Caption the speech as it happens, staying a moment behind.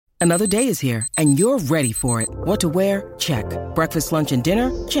Another day is here, and you're ready for it. What to wear? Check. Breakfast, lunch, and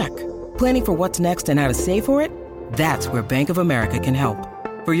dinner? Check. Planning for what's next and how to save for it? That's where Bank of America can help.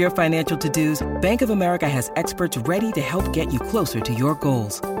 For your financial to-dos, Bank of America has experts ready to help get you closer to your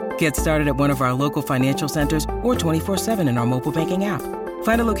goals. Get started at one of our local financial centers or 24/7 in our mobile banking app.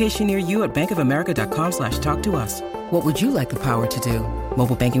 Find a location near you at bankofamerica.com/talktous. What would you like the power to do?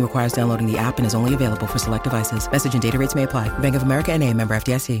 Mobile banking requires downloading the app and is only available for select devices. Message and data rates may apply. Bank of America N.A., member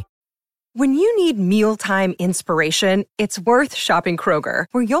FDIC. When you need mealtime inspiration, it's worth shopping Kroger,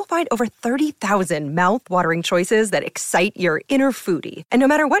 where you'll find over 30,000 mouth-watering choices that excite your inner foodie. And no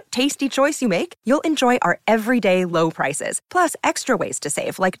matter what tasty choice you make, you'll enjoy our everyday low prices, plus extra ways to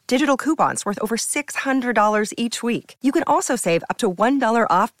save, like digital coupons worth over $600 each week. You can also save up to $1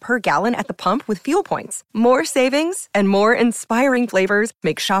 off per gallon at the pump with fuel points. More savings and more inspiring flavors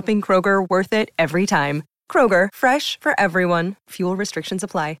make shopping Kroger worth it every time. Kroger, fresh for everyone. Fuel restrictions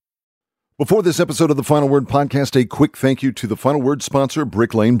apply. Before this episode of the Final Word podcast, a quick thank you to the Final Word sponsor,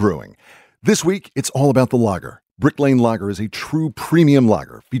 Brick Lane Brewing. This week, it's all about the lager. Brick Lane Lager is a true premium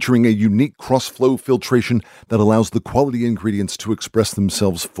lager featuring a unique cross-flow filtration that allows the quality ingredients to express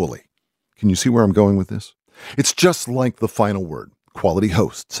themselves fully. Can you see where I'm going with this? It's just like the Final Word. Quality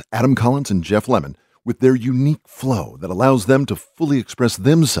hosts, Adam Collins and Jeff Lemon, with their unique flow that allows them to fully express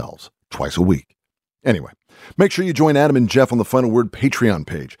themselves twice a week. Anyway, make sure you join Adam and Jeff on the Final Word Patreon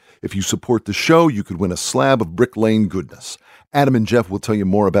page. If you support the show, you could win a slab of Brick Lane goodness. Adam and Jeff will tell you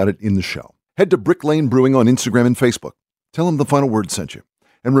more about it in the show. Head to Brick Lane Brewing on Instagram and Facebook. Tell them the Final Word sent you.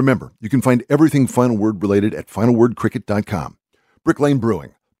 And remember, you can find everything Final Word related at finalwordcricket.com. Brick Lane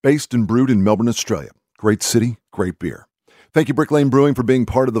Brewing, based and brewed in Melbourne, Australia. Great city, great beer. Thank you, Brick Lane Brewing, for being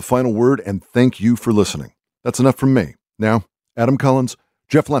part of the Final Word, and thank you for listening. That's enough from me. Now, Adam Collins,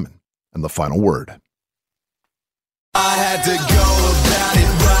 Jeff Lemon, and the Final Word. I had to go about it,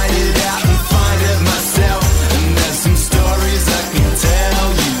 write it out and find it myself. And there's some stories I can tell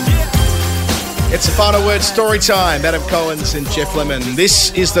you. It's the Final Word story time. Adam Collins and Jeff Lemon.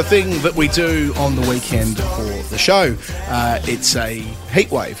 This is the thing that we do on the weekend for the show. It's a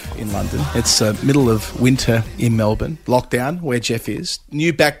heat wave in London. It's the middle of winter in Melbourne. Lockdown, where Jeff is.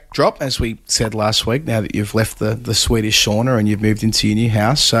 New backdrop, as we said last week, now that you've left the Swedish sauna and you've moved into your new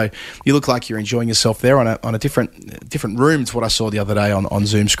house. So you look like you're enjoying yourself there on a different room to what I saw the other day on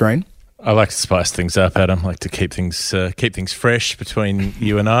Zoom screen. I like to spice things up, Adam. I like to keep things fresh between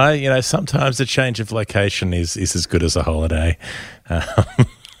you and I. You know, sometimes a change of location is as good as a holiday.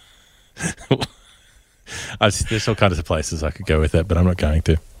 There's all kinds of places I could go with that, but I'm not going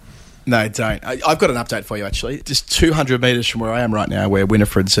to. No, don't. I've got an update for you, actually. Just 200 metres from where I am right now, where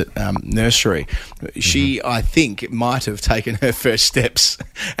Winifred's at nursery. She, I think, might have taken her first steps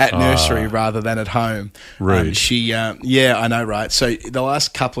at nursery rather than at home. Rude. Yeah, I know, right? So the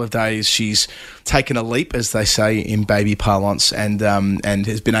last couple of days, she's taken a leap, as they say in baby parlance, and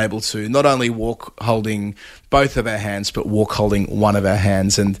has been able to not only walk holding both of our hands, but walk holding one of our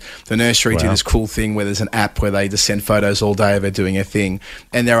hands. And the nursery do this cool thing where there's an app where they just send photos all day of her doing her thing.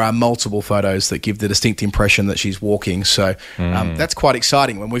 And there are multiple photos that give the distinct impression that she's walking. So that's quite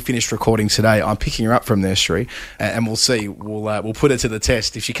exciting. When we finish recording today, I'm picking her up from nursery, and we'll see. We'll put her to the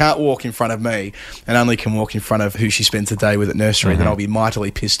test. If she can't walk in front of me and only can walk in front of who she spends the day with at nursery, then I'll be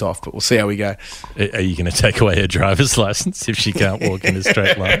mightily pissed off. But we'll see how we go. Are you going to take away her driver's license if she can't walk in a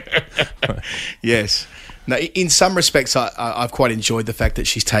straight line? Yes. Now, in some respects, I've quite enjoyed the fact that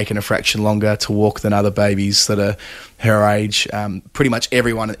she's taken a fraction longer to walk than other babies that are her age. Pretty much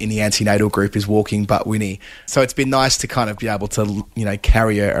everyone in the antenatal group is walking but Winnie. So it's been nice to kind of be able to,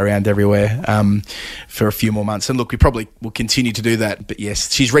 carry her around everywhere for a few more months. And look, we probably will continue to do that. But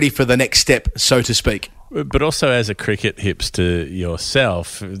yes, she's ready for the next step, so to speak. But also as a cricket hipster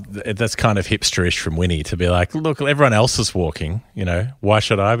yourself, that's kind of hipsterish from Winnie to be like, look, everyone else is walking, why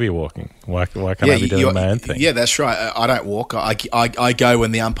should I be walking? Why can't I be doing my own thing? Yeah, that's right. I don't walk. I go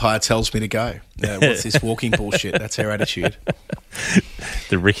when the umpire tells me to go. What's this walking bullshit? That's her attitude.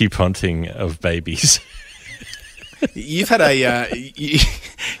 The Ricky Ponting of babies. You've had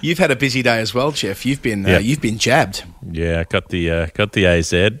a busy day as well, Jeff. You've been jabbed. Yeah, got the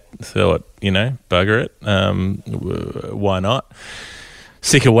AZ. Thought, bugger it. Why not?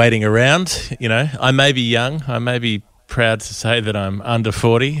 Sick of waiting around. I may be young. I may be proud to say that I'm under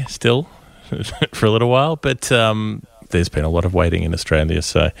 40 still for a little while, but there's been a lot of waiting in Australia.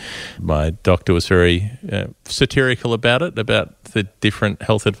 So my doctor was very satirical about it, about the different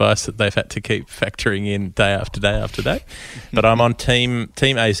health advice that they've had to keep factoring in day after day after day. But I'm on Team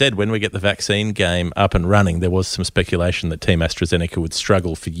AZ. When we get the vaccine game up and running, there was some speculation that Team AstraZeneca would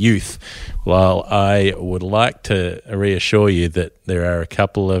struggle for youth. While I would like to reassure you that there are a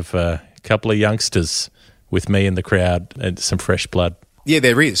couple of youngsters with me in the crowd and some fresh blood. Yeah,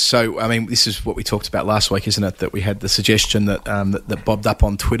 there is. So, I mean, this is what we talked about last week, isn't it? That we had the suggestion that that bobbed up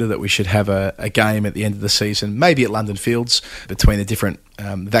on Twitter that we should have a game at the end of the season, maybe at London Fields, between the different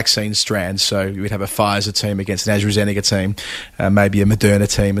vaccine strands. So you would have a Pfizer team against an AstraZeneca team, maybe a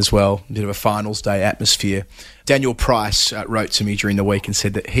Moderna team as well. A bit of a finals day atmosphere. Daniel Price wrote to me during the week and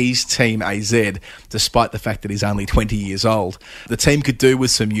said that he's Team AZ, despite the fact that he's only 20 years old. The team could do with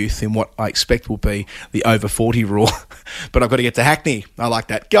some youth in what I expect will be the over 40 rule. But I've got to get to Hackney. I like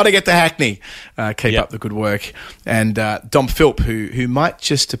that. Got to get to Hackney. Keep up the good work. And Dom Philp, who might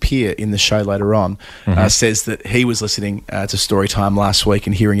just appear in the show later on, says that he was listening to Storytime last week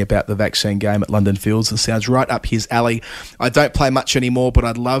and hearing about the vaccine game at London Fields. It sounds right up his alley. I don't play much anymore, but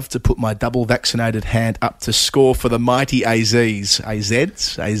I'd love to put my double vaccinated hand up to score for the mighty AZs.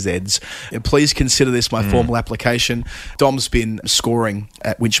 Please consider this my formal application. Dom's been scoring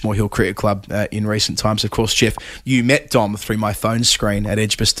at Winchmore Hill Cricket Club in recent times. Of course, Jeff, you met Dom through my phone screen at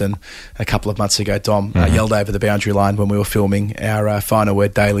Edgbaston a couple of months ago. Dom yelled over the boundary line when we were filming our Final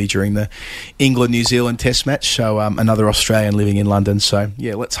Word Daily during the England-New Zealand Test match. So another Australian living in London. So,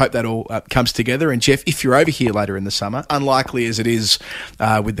 yeah, let's hope that all comes together. And, Jeff, if you're over here later in the summer, unlikely as it is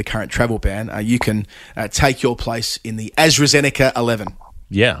with the current travel ban, you can take your place in the AstraZeneca 11.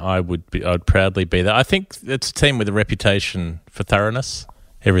 Yeah, I'd proudly be there. I think it's a team with a reputation for thoroughness,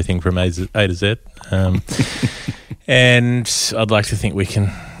 everything from A to Z. And I'd like to think we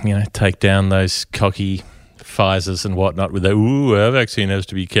can, take down those cocky Pfizers and whatnot with our vaccine has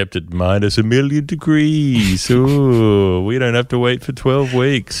to be kept at -1,000,000 degrees. We don't have to wait for 12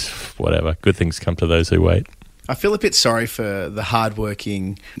 weeks. Whatever. Good things come to those who wait. I feel a bit sorry for the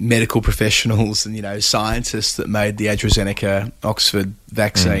hardworking medical professionals and, scientists that made the AstraZeneca Oxford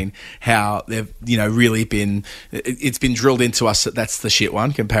vaccine, how they've, really it's been drilled into us that that's the shit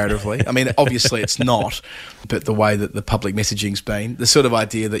one comparatively. I mean, obviously it's not, but the way that the public messaging's been, the sort of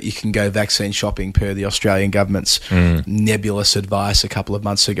idea that you can go vaccine shopping per the Australian government's nebulous advice a couple of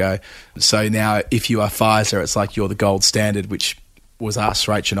months ago. So now if you are Pfizer, it's like you're the gold standard, which was us.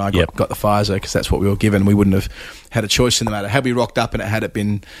 Rach and I got the Pfizer because that's what we were given. We wouldn't have had a choice in the matter. Had we rocked up and had it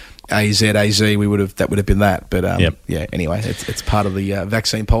been AZ, that would have been that. But anyway, it's part of the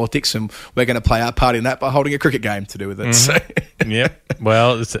vaccine politics, and we're going to play our part in that by holding a cricket game to do with it. So.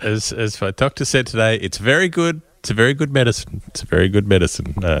 Well, as my doctor said today, it's very good. It's a very good medicine.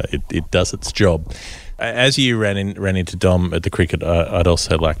 It does its job. As you ran into Dom at the cricket, I'd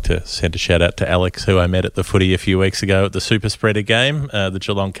also like to send a shout out to Alex, who I met at the footy a few weeks ago at the Super Spreader game, the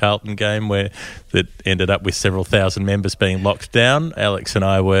Geelong Carlton game, that ended up with several thousand members being locked down. Alex and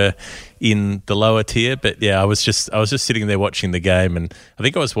I were in the lower tier, but I was just sitting there watching the game, and I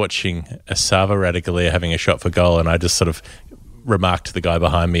think I was watching Asava Radicale having a shot for goal, and I just sort of remarked to the guy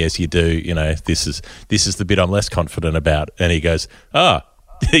behind me, as you do, this is the bit I'm less confident about, and he goes,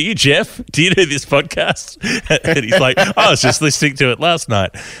 are you Jeff? Do you do this podcast? And he's like, I was just listening to it last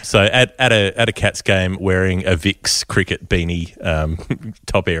night. So at a Cats game, wearing a Vicks cricket beanie,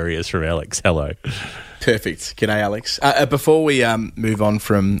 top areas from Alex. Hello. Perfect. G'day, Alex. Before we move on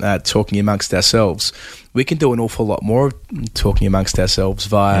from talking amongst ourselves, we can do an awful lot more talking amongst ourselves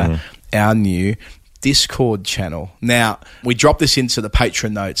via our new Discord channel. Now, we dropped this into the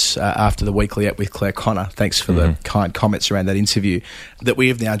Patreon notes after the weekly app with Claire Connor. Thanks for the kind comments around that interview, that we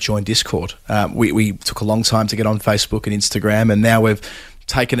have now joined Discord. We took a long time to get on Facebook and Instagram, and now we've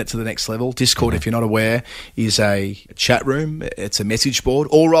taken it to the next level. Discord, if you're not aware, is a chat room. It's a message board,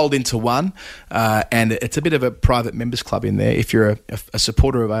 all rolled into one, and it's a bit of a private members club in there. If you're a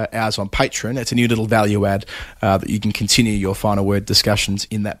supporter of ours on Patreon, it's a new little value add that you can continue your final word discussions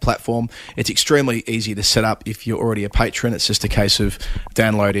in that platform. It's extremely easy to set up if you're already a patron. It's just a case of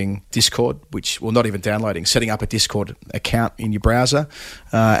downloading Discord, not even downloading, setting up a Discord account in your browser,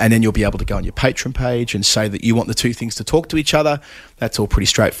 and then you'll be able to go on your Patreon page and say that you want the two things to talk to each other. That's all pretty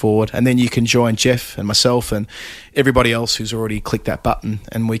straightforward. And then you can join Jeff and myself and everybody else who's already clicked that button,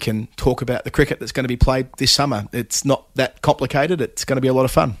 and we can talk about the cricket that's going to be played this summer. It's not that complicated. It's going to be a lot of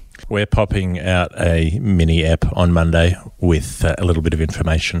fun. We're popping out a mini app on Monday with a little bit of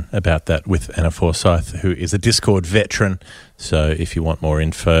information about that with Anna Forsyth, who is a Discord veteran. So if you want more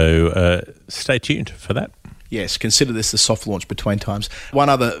info, stay tuned for that. Yes, consider this the soft launch between times. One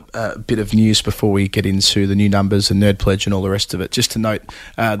other bit of news before we get into the new numbers and Nerd Pledge and all the rest of it. Just to note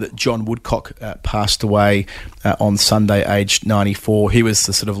that John Woodcock passed away on Sunday, aged 94. He was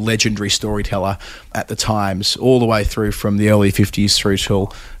the sort of legendary storyteller at the Times, all the way through from the early 50s through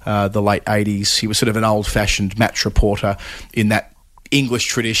till the late 80s. He was sort of an old-fashioned match reporter in that English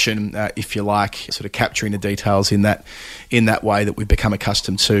tradition, if you like, sort of capturing the details in that way that we've become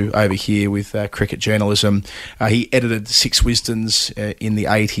accustomed to over here with cricket journalism. He edited Six Wisdoms in the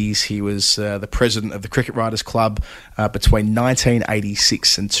 80s. He was the president of the Cricket Writers Club between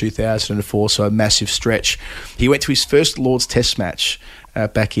 1986 and 2004, so a massive stretch. He went to his first Lord's Test match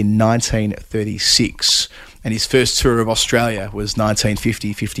back in 1936. And his first tour of Australia was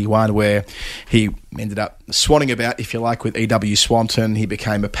 1950-51, where he ended up swanning about, if you like, with E.W. Swanton. He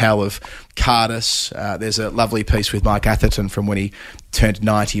became a pal of Cardus. There's a lovely piece with Mike Atherton from when he turned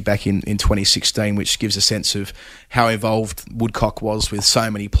 90 back in 2016, which gives a sense of how involved Woodcock was with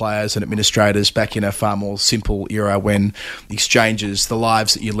so many players and administrators back in a far more simple era when exchanges, the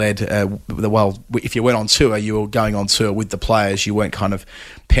lives that you led, if you went on tour, you were going on tour with the players. You weren't kind of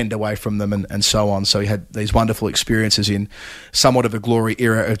penned away from them and so on. So he had these wonderful experiences in somewhat of a glory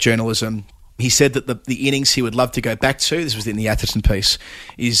era of journalism. He said that the innings he would love to go back to, this was in the Atherton piece,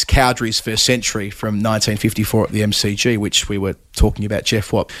 is Cowdrey's first century from 1954 at the MCG, which we were talking about,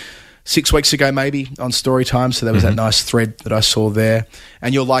 Jeff, 6 weeks ago maybe on Storytime, so there was that nice thread that I saw there.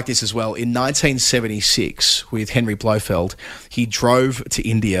 And you'll like this as well. In 1976, with Henry Blofeld, he drove to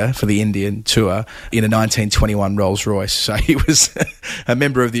India for the Indian tour in a 1921 Rolls-Royce. So he was a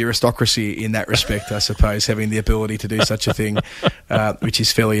member of the aristocracy in that respect, I suppose, having the ability to do such a thing, which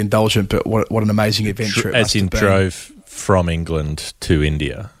is fairly indulgent, but what an amazing adventure it must have been. Drove from England to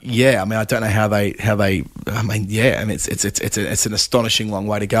India. Yeah, I mean, I don't know how they. I mean, it's an astonishing long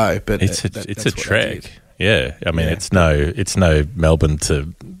way to go, but it's a trek. Yeah, I mean, it's no Melbourne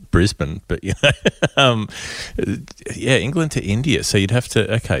to Brisbane, but England to India. So you'd have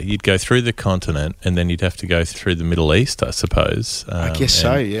to you'd go through the continent, and then you'd have to go through the Middle East, I suppose. I guess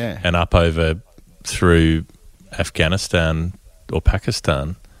so. Yeah, and up over through Afghanistan or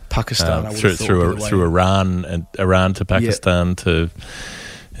Pakistan. Through Iran to Pakistan to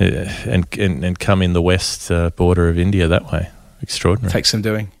and come in the west border of India that way. Extraordinary. Takes some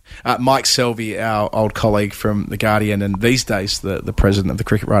doing. Mike Selvey, our old colleague from The Guardian and these days the president of the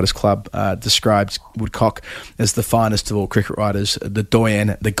Cricket Writers Club, described Woodcock as the finest of all cricket writers, the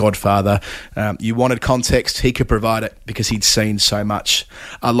doyen, the godfather. You wanted context, he could provide it because he'd seen so much.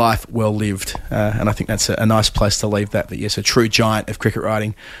 A life well lived. And I think that's a nice place to leave that yes, a true giant of cricket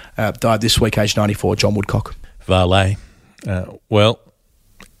writing died this week, aged 94, John Woodcock. Valet. Well,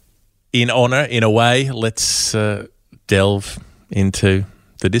 in honour, in a way, let's delve into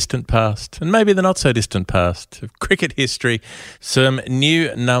the distant past, and maybe the not-so-distant past of cricket history. Some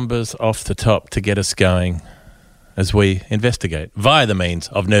new numbers off the top to get us going as we investigate via the means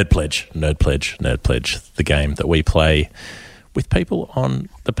of Nerd Pledge, the game that we play with people on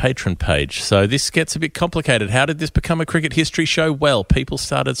the Patreon page. So this gets a bit complicated. How did this become a cricket history show? Well, people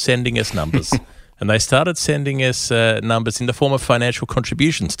started sending us numbers. And they started sending us numbers in the form of financial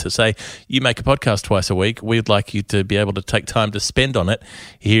contributions to say, you make a podcast twice a week, we'd like you to be able to take time to spend on it.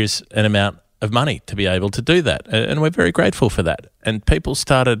 Here's an amount of money to be able to do that. And we're very grateful for that. And people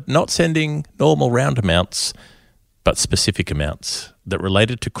started not sending normal round amounts, but specific amounts that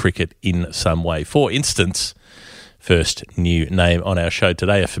related to cricket in some way. For instance, first new name on our show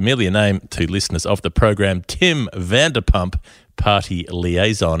today, a familiar name to listeners of the program, Tim Vanderpump, party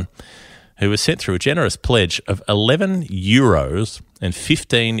liaison, who was sent through a generous pledge of €11 and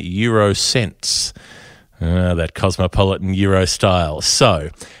 15 euro cents. That cosmopolitan euro style. So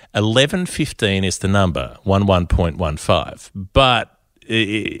 11.15 is the number, 11.15. But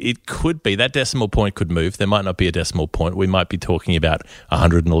it could be, that decimal point could move. There might not be a decimal point. We might be talking about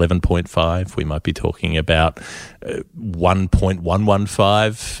 111.5. We might be talking about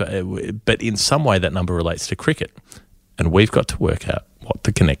 1.115. But in some way that number relates to cricket. And we've got to work out what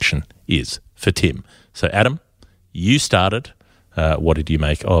the connection is for Tim. So, Adam, you started. What did you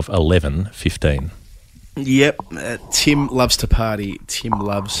make of 11.15? Yep, Tim loves to party. Tim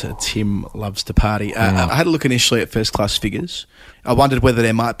loves to party. I had a look initially at first class figures. I wondered whether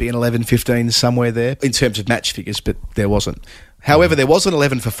there might be an 11.15 somewhere there in terms of match figures, but there wasn't. However, there was an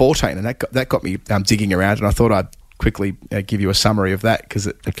 11 for 14, and that got me digging around, and I thought I'd quickly give you a summary of that because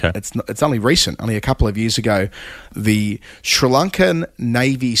it's only recent. Only a couple of years ago, the Sri Lankan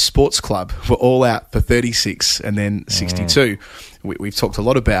Navy Sports Club were all out for 36 and then 62. We've talked a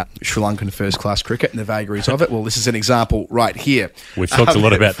lot about Sri Lankan first-class cricket and the vagaries of it. Well, this is an example right here. We've talked a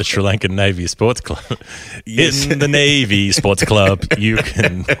lot about the Sri Lankan Navy Sports Club. Yes. In the Navy Sports Club, you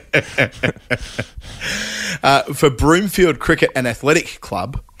can... For Broomfield Cricket and Athletic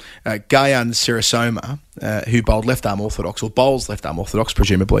Club, Gayan Sirasoma, who bowled left-arm orthodox, or bowls left-arm orthodox,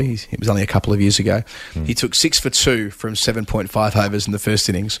 presumably. It was only a couple of years ago. He took 6 for 2 from 7.5 overs in the first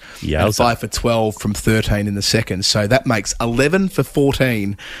innings, and 5 for 12 from 13 in the second. So that makes 11 for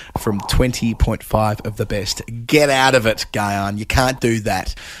 14 from 20.5 of the best. Get out of it, Gayan. You can't do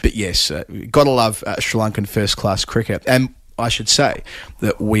that. But yes, got to love Sri Lankan first-class cricket. And I should say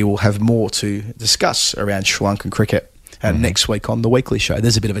that we will have more to discuss around Sri Lankan cricket next week on The Weekly Show.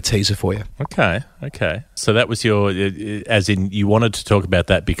 There's a bit of a teaser for you. Okay. So that was your, as in you wanted to talk about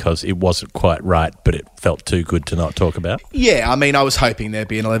that because it wasn't quite right, but it felt too good to not talk about? Yeah, I mean, I was hoping there'd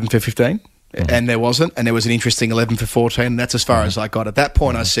be an 11 for 15, and there wasn't, and there was an interesting 11 for 14, and that's as far as I got. At that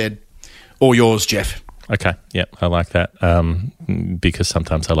point, I said, all yours, Jeff. Okay, yeah, I like that because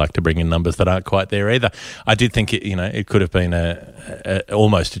sometimes I like to bring in numbers that aren't quite there either. I did think it could have been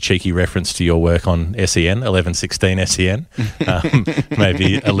almost a cheeky reference to your work on SEN, 11:16 SEN.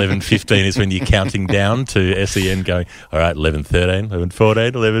 Maybe 11:15 is when you're counting down to SEN going, all right, 11:13,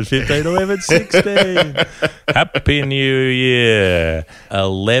 11:14, 11:15, 11:16. Happy New Year.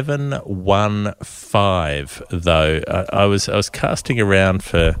 11:15 though. I was casting around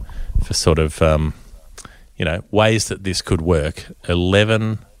for sort of... ways that this could work.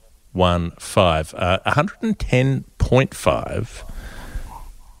 11.15. 110.5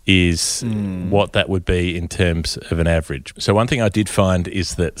 is what that would be in terms of an average. So one thing I did find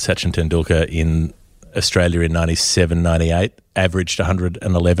is that Sachin Tendulkar in Australia in 97-98 averaged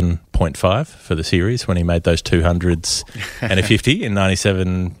 111.5 for the series when he made those 200s and a 50 in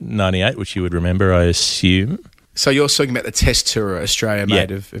 97-98, which you would remember, I assume. So you're talking about the test tour Australia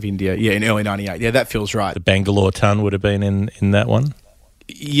made of India, in early 98. Yeah, that feels right. The Bangalore ton would have been in that one?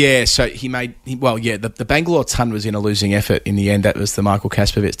 Yeah, so the Bangalore ton was in a losing effort in the end. That was the Michael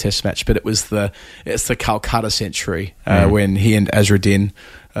Kasparov test match, but it's the Calcutta century when he and Azharuddin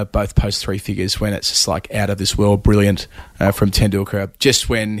both post 3 figures, when it's just like out of this world brilliant from Tendulkar, just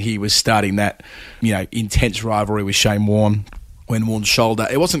when he was starting that intense rivalry with Shane Warne. When Warne's shoulder,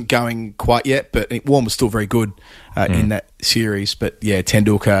 it wasn't going quite yet, but Warne was still very good in that series. But yeah,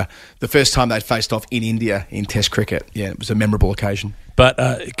 Tendulkar, the first time they'd faced off in India in Test cricket, it was a memorable occasion. But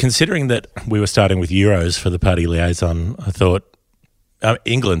considering that we were starting with Euros for the party liaison, I thought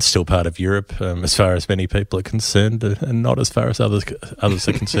England's still part of Europe as far as many people are concerned, and not as far as others are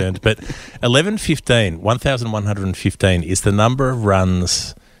concerned. But 1,115 is the number of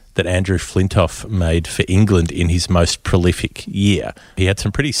runs that Andrew Flintoff made for England in his most prolific year. He had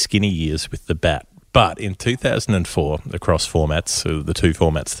some pretty skinny years with the bat, but in 2004, across formats, the 2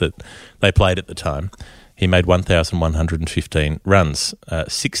 formats that they played at the time, he made 1,115 runs,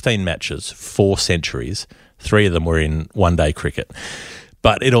 16 matches, 4 centuries, 3 of them were in one-day cricket.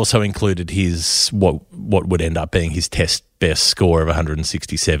 But it also included his what would end up being his Test best score of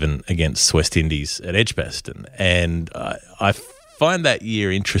 167 against West Indies at Edgbaston. And I find that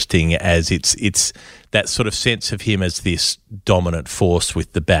year interesting as it's that sort of sense of him as this dominant force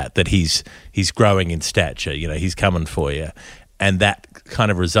with the bat, that he's growing in stature, he's coming for you. And that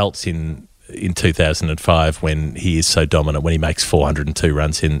kind of results in 2005 when he is so dominant, when he makes 402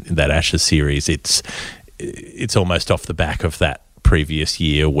 runs in that Ashes series. It's almost off the back of that previous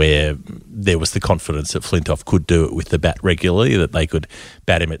year where there was the confidence that Flintoff could do it with the bat regularly, that they could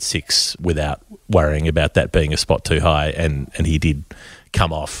bat him at 6 without worrying about that being a spot too high, and he did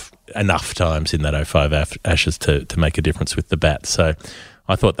come off enough times in that 05 Ashes to make a difference with the bat. So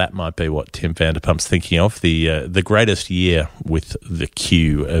I thought that might be what Tim Vanderpump's thinking of, the greatest year with the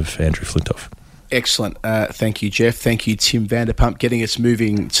Q of Andrew Flintoff. Excellent. Thank you, Jeff. Thank you, Tim Vanderpump, getting us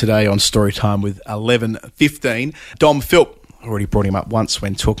moving today on Storytime with 11:15. Dom Philp, already brought him up once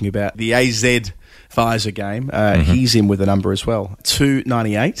when talking about the AZ Pfizer game. He's in with a number as well,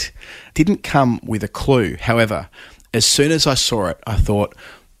 298. Didn't come with a clue. However, as soon as I saw it, I thought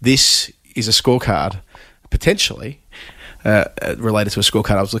this is a scorecard, potentially, related to a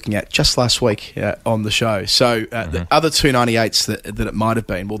scorecard I was looking at just last week on the show. So the other 298s that it might have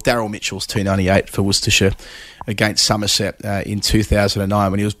been, well, Daryl Mitchell's 298 for Worcestershire against Somerset in 2009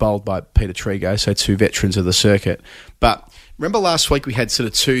 when he was bowled by Peter Trigo, so 2 veterans of the circuit. But remember last week we had sort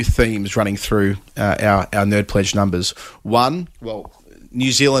of 2 themes running through our Nerd Pledge numbers. One,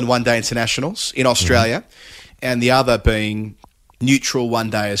 New Zealand one-day internationals in Australia. and the other being neutral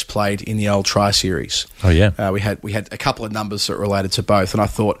one-dayers played in the old Tri-Series. Oh, yeah. We had a couple of numbers that related to both, and I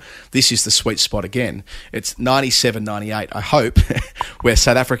thought this is the sweet spot again. It's 97-98, I hope, where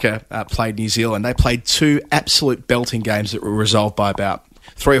South Africa played New Zealand. They played two absolute belting games that were resolved by about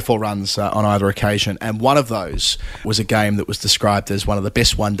 3 or 4 runs on either occasion, and one of those was a game that was described as one of the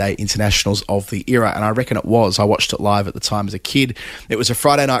best one-day internationals of the era, and I reckon it was. I watched it live at the time as a kid. It was a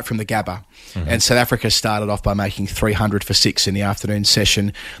Friday night from the Gabba, and South Africa started off by making 300 for 6 in the afternoon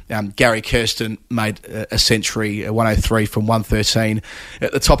session. Gary Kirsten made a century, 103 from 113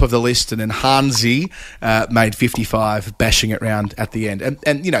 at the top of the list, and then Hansi made 55, bashing it round at the end.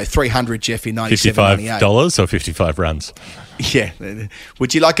 And 300, Jeff, in 97-98. $55 or 55 runs? Yeah.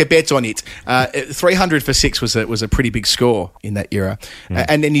 Would you like a bet on it? 300 for 6 was a pretty big score in that era.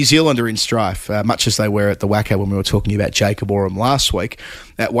 And then New Zealand are in strife, much as they were at the Wacker when we were talking about Jacob Oram last week,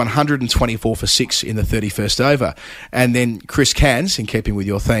 at 124 for 6 in the 31st over. And then Chris Cairns, in keeping with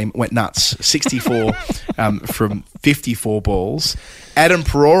your theme, went nuts. 64 from 54 balls. Adam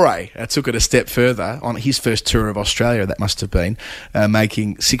Perore took it a step further on his first tour of Australia, that must have been,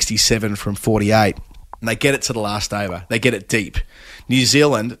 making 67 from 48. And they get it to the last over. They get it deep. New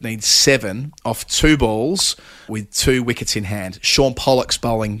Zealand needs 7 off 2 balls with 2 wickets in hand. Sean Pollock's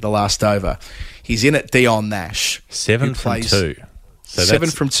bowling the last over. He's in at Dion Nash. 7 from 2. So 7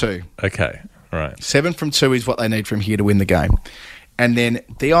 from 2. Okay, right. 7 from 2 is what they need from here to win the game. And then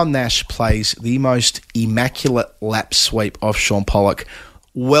Dion Nash plays the most immaculate lap sweep of Sean Pollock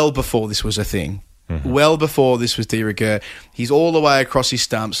well before this was a thing. Well before this was de rigueur. He's all the way across his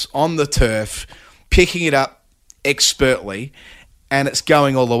stumps on the turf, picking it up expertly, and it's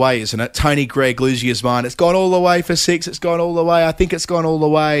going all the way, isn't it? Tony Gregg losing his mind. It's gone all the way for 6. It's gone all the way. I think it's gone all the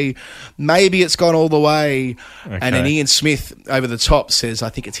way. Maybe it's gone all the way. Okay. And then Ian Smith over the top says, I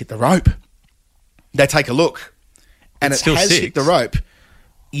think it's hit the rope. They take a look, and it has 6. hit the rope.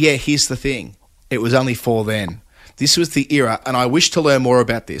 Yeah, here's the thing. It was only 4 then. This was the era, and I wish to learn more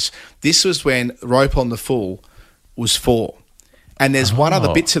about this. This was when rope on the full was 4. And there's one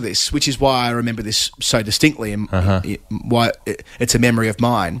other bit to this, which is why I remember this so distinctly and why it's a memory of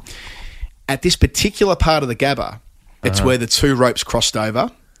mine. At this particular part of the Gabba, it's where the 2 ropes crossed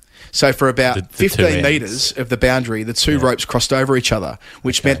over. So for about 15 metres of the boundary, the 2 ropes crossed over each other,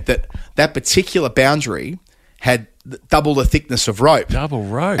 which meant that that particular boundary had double the thickness of rope. Double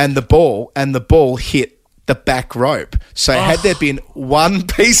rope. And the ball hit the back rope. So had there been one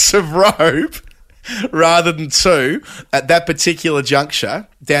piece of rope rather than 2 at that particular juncture,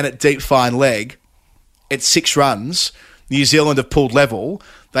 down at deep fine leg, it's 6 runs. New Zealand have pulled level.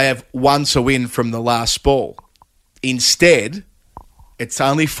 They have 1 to win from the last ball. Instead, it's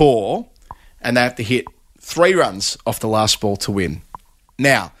only 4, and they have to hit 3 runs off the last ball to win.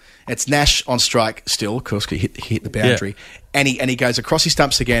 Now, it's Nash on strike still, of course, he hit the boundary, and he goes across his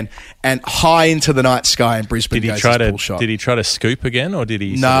stumps again and high into the night sky in Brisbane. Did he try to scoop again, or did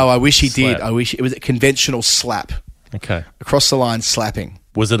he? No, I wish he did. I wish it was a conventional slap. Okay, across the line slapping.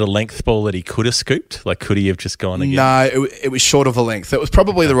 Was it a length ball that he could have scooped? Like, could he have just gone again? No, it was short of a length. It was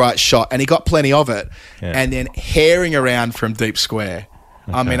probably the right shot, and he got plenty of it. Yeah. And then herring around from deep square.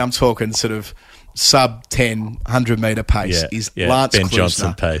 Okay. I mean, I'm talking sort of sub 10, 100 metre pace is Lance Ben Klusener.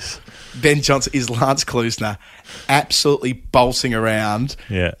 Johnson pace. Ben Johnson is Lance Klusener, absolutely bolting around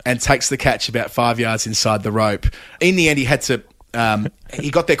and takes the catch about 5 yards inside the rope. In the end, he had to...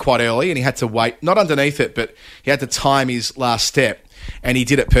 he got there quite early and he had to wait, not underneath it, but he had to time his last step, and he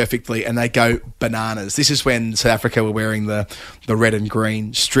did it perfectly, and they go bananas. This is when South Africa were wearing the red and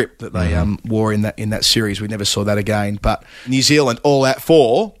green strip that they wore in that series. We never saw that again. But New Zealand all out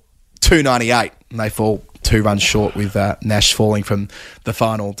for 298, and they fall 2 runs short with Nash falling from the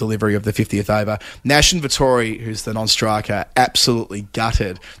final delivery of the 50th over. Nash and Vittori, who's the non-striker, absolutely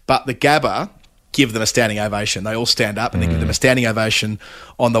gutted. But the Gabba give them a standing ovation. They all stand up and they give them a standing ovation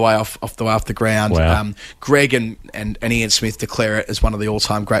on the way off the ground. Wow. Greg and Ian Smith declare it as one of the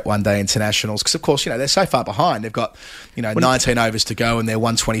all-time great one-day internationals because, of course, they're so far behind. They've got 19 overs to go and they're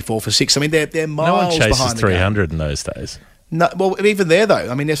 124 for 6. I mean, they're miles behind. No one chases the 300 game in those days. No, well, even there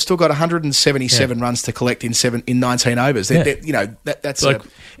though, I mean, they've still got 177 runs to collect in 19 overs. That's like,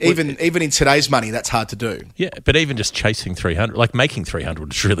 even in today's money, that's hard to do. Yeah, but even just chasing 300, like making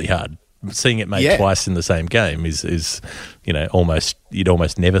 300, is really hard. seeing it made twice in the same game is almost you'd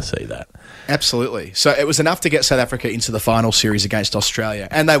almost never see that. Absolutely. So it was enough to get South Africa into the final series against Australia.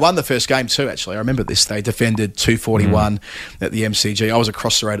 And they won the first game too, actually. I remember this. They defended 241 at the MCG. I was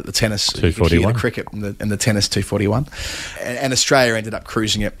across the road at the tennis. 241. The cricket and the tennis 241. And Australia ended up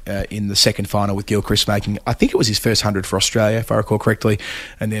cruising it in the second final with Gilchrist making, I think it was his first 100 for Australia, if I recall correctly.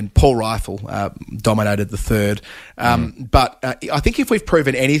 And then Paul Rifle dominated the third. But I think if we've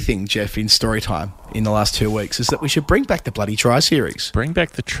proven anything, Jeff, in story time in the last 2 weeks, is that we should bring back the bloody try series. Bring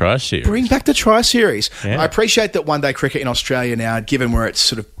back the try series. Bring back the try series. Yeah. I appreciate that one-day cricket in Australia now, given where it's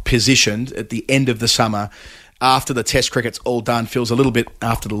sort of positioned at the end of the summer, after the Test cricket's all done, feels a little bit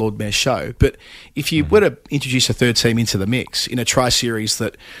after the Lord Mayor's show. But if you were to introduce a third team into the mix in a try series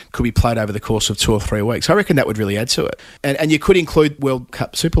that could be played over the course of 2 or 3 weeks, I reckon that would really add to it. And you could include World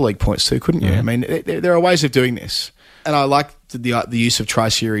Cup Super League points too, couldn't you? I mean, there are ways of doing this. And I like the use of try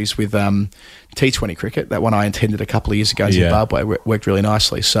series with T20 cricket. That one I intended a couple of years ago in Zimbabwe worked really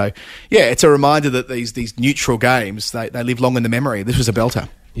nicely. So, it's a reminder that these neutral games, they live long in the memory. This was a belter.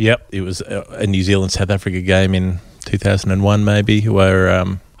 Yep, it was a New Zealand-South Africa game in 2001 maybe, where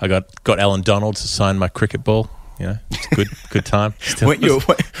I got Alan Donald to sign my cricket ball. It's good time. weren't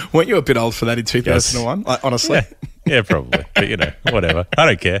you a bit old for that in 2001? Yes. Honestly, yeah, probably. But whatever. I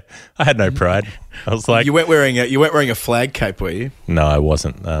don't care. I had no pride. I was like, you weren't wearing a flag cape, were you? No, I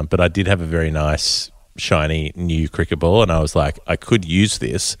wasn't. But I did have a very nice, shiny new cricket ball, and I was like, I could use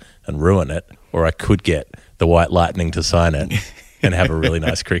this and ruin it, or I could get the White Lightning to sign it and have a really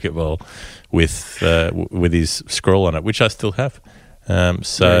nice cricket ball with his scroll on it, which I still have.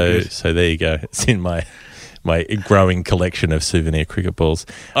 So there you go. It's in my growing collection of souvenir cricket balls.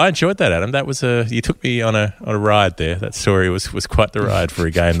 I enjoyed that, Adam. That was you took me on a ride there. That story was quite the ride for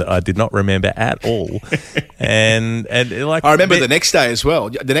a game that I did not remember at all. And like I remember the next day as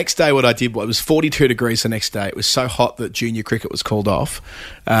well. The next day, what I did was 42 degrees. The next day, it was so hot that junior cricket was called off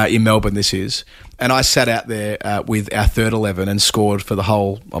in Melbourne. This is. And I sat out there with our third 11 and scored for the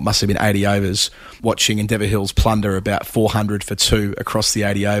whole, what must have been 80 overs, watching Endeavour Hills plunder about 400 for 2 across the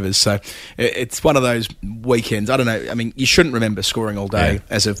 80 overs. So it's one of those weekends. I don't know. I mean, you shouldn't remember scoring all day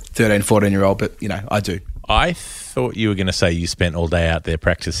as a 13, 14-year-old, but, I do. I thought you were going to say you spent all day out there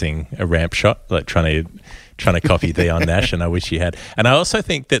practicing a ramp shot, like trying to copy Dion Nash, and I wish you had. And I also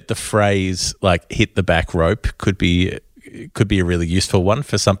think that the phrase, like, hit the back rope could be a really useful one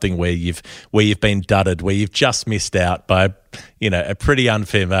for something where you've been dudded, where you've just missed out by a pretty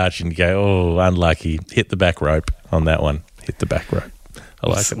unfair margin. You go, oh, unlucky, hit the back rope on that one. Hit the back rope. I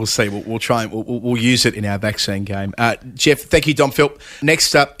like it. We'll see. We'll try and we'll use it in our vaccine game. Jeff, thank you, Dom Philp.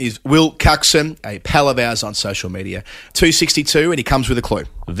 Next up is Will Cuxon, a pal of ours on social media. 262, and he comes with a clue.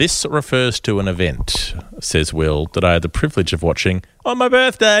 This refers to an event, says Will, that I had the privilege of watching on my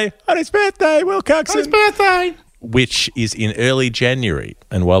birthday. On his birthday, Will Cuxon. On his birthday. Which is in early January.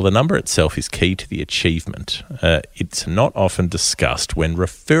 And while the number itself is key to the achievement, it's not often discussed when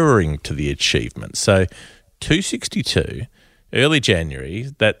referring to the achievement. So 262, early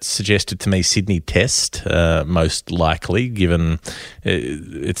January, that suggested to me Sydney Test, most likely, given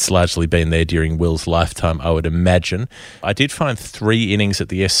it's largely been there during Will's lifetime, I would imagine. I did find 3 innings at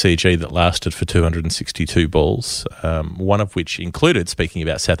the SCG that lasted for 262 balls, one of which included, speaking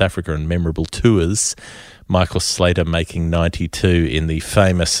about South Africa and memorable tours, Michael Slater making 92 in the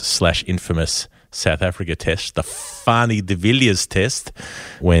famous/infamous South Africa test, the Fanie de Villiers test,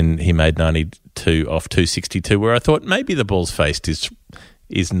 when he made 92 off 262, where I thought maybe the balls faced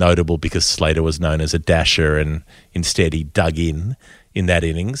is notable because Slater was known as a dasher and instead he dug in that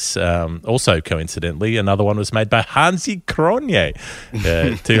innings. Also, coincidentally, another one was made by Hansi Cronje,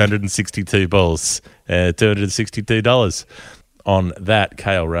 262 balls, $262. On that,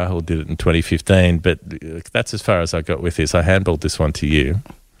 KL Rahul did it in 2015, but that's as far as I got with this. I handballed this one to you.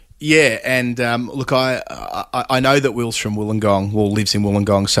 Yeah, and look, I know that Will's from Wollongong, lives in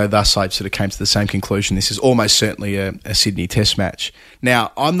Wollongong, so thus I sort of came to the same conclusion. This is almost certainly a Sydney Test match.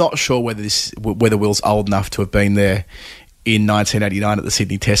 Now, I'm not sure whether Will's old enough to have been there in 1989 at the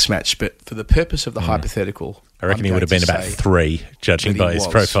Sydney Test match, but for the purpose of the hypothetical, I reckon he would have been about 3, judging by his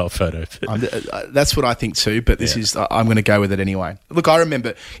profile photo. That's what I think too, but this is I'm going to go with it anyway. Look, I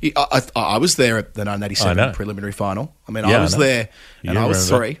remember I was there at the 1987 preliminary final. I mean, I was there and I was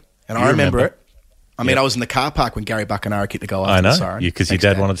 3, and I remember it. I mean, I was in the car park when Gary Buckenara kicked the goal after the siren. Because your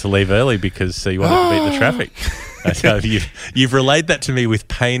dad wanted to leave early because he wanted to beat the traffic. You've relayed that to me with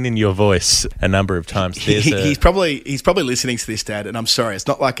pain in your voice a number of times. He's probably listening to this, Dad, and I'm sorry. It's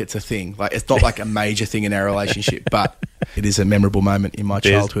not like it's a thing. Like it's not like a major thing in our relationship, but it is a memorable moment in my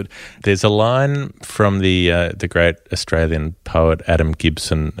childhood. There's a line from the great Australian poet Adam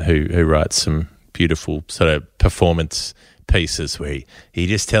Gibson who writes some beautiful sort of performance pieces where he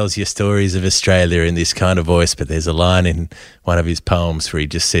just tells you stories of Australia in this kind of voice, but there's a line in one of his poems where he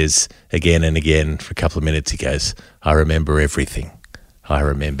just says again and again for a couple of minutes, he goes, I remember everything. I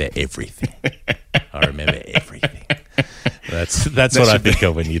remember everything. I remember everything. That's what I think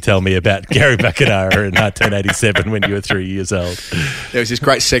of when you tell me about Gary Buckenara in 1987 when you were 3 years old. There was this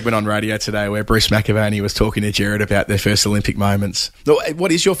great segment on radio today where Bruce McAvaney was talking to Jared about their first Olympic moments.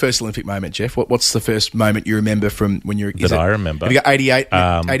 What is your first Olympic moment, Jeff? What's the first moment you remember from when you were... I remember. Have you got 88?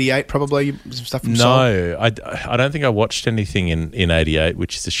 88 probably? Some stuff from No, I don't think I watched anything in 88,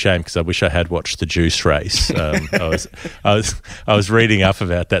 which is a shame because I wish I had watched the Juice race. I was reading up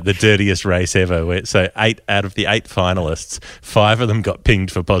about that, the dirtiest race ever. So 8 out of the 8 finalists, 5 of them got pinged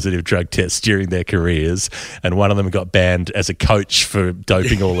for positive drug tests during their careers, and one of them got banned as a coach for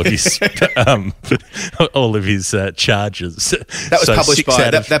doping all of his charges. That was published by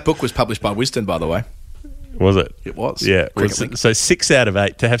that book was published by Wisden, by the way. Was it? It was. Yeah. So 6 out of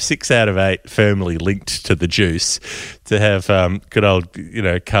 8, to have 6 out of 8 firmly linked to the Juice, to have good old,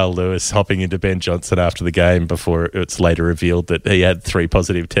 Carl Lewis hopping into Ben Johnson after the game before it's later revealed that he had 3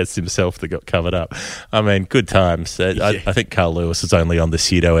 positive tests himself that got covered up. I mean, good times. I think Carl Lewis was only on the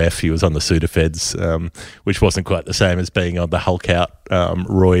Pseudo-F. He was on the Sudafeds, which wasn't quite the same as being on the Hulk out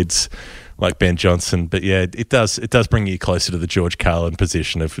roids like Ben Johnson. But yeah, it does bring you closer to the George Carlin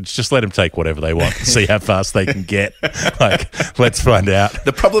position of just let them take whatever they want and see how fast they can get. Like, let's find out.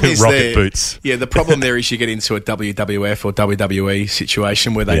 The problem is rocket boots. Yeah, the problem there is you get into a WWF or WWE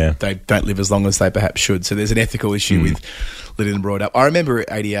situation where they don't live as long as they perhaps should. So there's an ethical issue with letting them broad up. I remember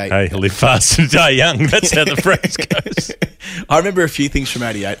at 88. Hey, live fast and die young. That's how the phrase goes. I remember a few things from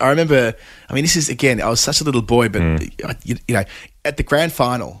 88. I remember, this is, again, I was such a little boy, but, at the grand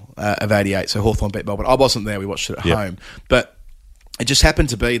final of 88, so Hawthorn beat Melbourne. I wasn't there. We watched it at home. But it just happened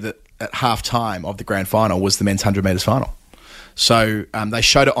to be that at half-time of the grand final was the men's 100 metres final. So they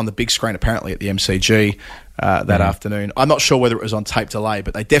showed it on the big screen, apparently, at the MCG that afternoon. I'm not sure whether it was on tape delay,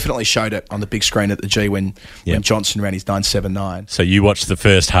 but they definitely showed it on the big screen at the G when Johnson ran his 9.79. So you watched the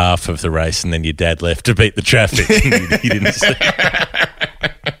first half of the race and then your dad left to beat the traffic. He didn't see.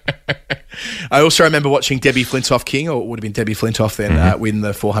 I also remember watching Debbie Flintoff-King, or it would have been Debbie Flintoff then, win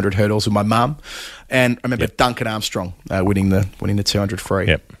the 400 hurdles with my mum. And I remember Duncan Armstrong winning the 200 free.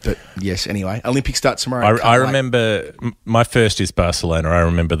 Yep. But yes, anyway, Olympics start tomorrow. I remember my first is Barcelona. I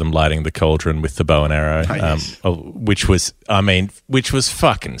remember them lighting the cauldron with the bow and arrow, which was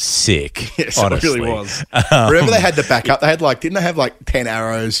fucking sick. Yes, honestly. It really was. Remember they had the backup. Didn't they have like 10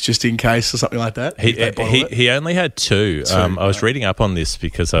 arrows just in case or something like that? He only had 2. I was reading up on this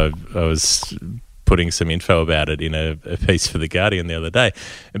because I was putting some info about it in a piece for The Guardian the other day.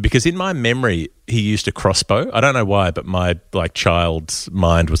 Because in my memory, he used a crossbow. I don't know why, but my child's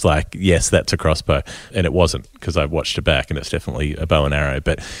mind was like, yes, that's a crossbow. And it wasn't, because I watched it back and it's definitely a bow and arrow.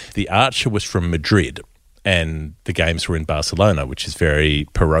 But the archer was from Madrid and the games were in Barcelona, which is very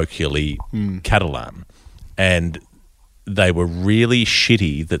parochially Catalan. And they were really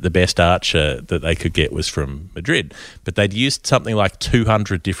shitty that the best archer that they could get was from Madrid. But they'd used something like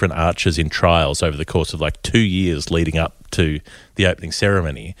 200 different archers in trials over the course of like 2 years leading up to the opening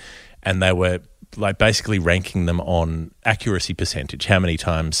ceremony. And they were like basically ranking them on accuracy percentage, how many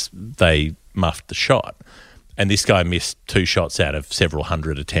times they muffed the shot. And this guy missed 2 shots out of several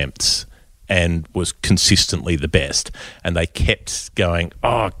hundred attempts and was consistently the best. And they kept going,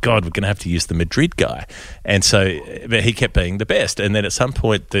 oh, God, we're going to have to use the Madrid guy. And so but he kept being the best. And then at some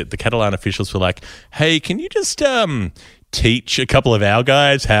point, the Catalan officials were like, hey, can you just teach a couple of our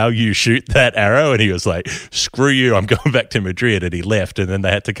guys how you shoot that arrow? And he was like, screw you, I'm going back to Madrid. And he left. And then they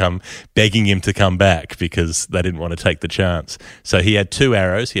had to come begging him to come back because they didn't want to take the chance. So he had 2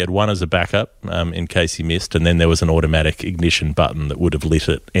 arrows. He had one as a backup in case he missed. And then there was an automatic ignition button that would have lit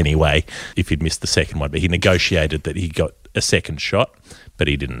it anyway if he'd missed the second one. But he negotiated that he got a second shot, but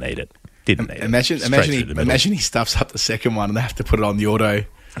he didn't need it. Imagine he stuffs up the second one and they have to put it on the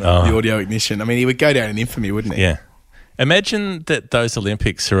audio ignition. I mean, he would go down in infamy, wouldn't he? Yeah. Imagine that those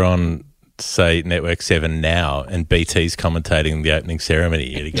Olympics are on, say, Network 7 now and BT's commentating the opening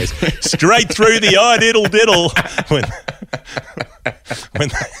ceremony and he goes, straight through the eye, diddle diddle.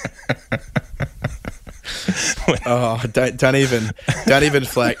 Don't even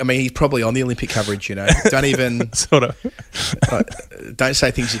flag. I mean, he's probably on the Olympic coverage, Don't even... sort of. Don't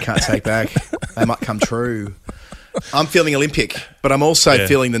say things you can't take back. They might come true. I'm feeling Olympic, but I'm also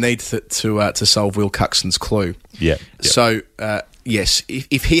feeling the need to solve Will Cuxton's clue. Yeah. So, yes,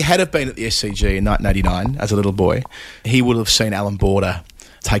 if he had have been at the SCG in 1989 as a little boy, he would have seen Alan Border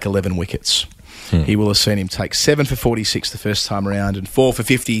take 11 wickets. He will have seen him take 7 for 46 the first time around and 4 for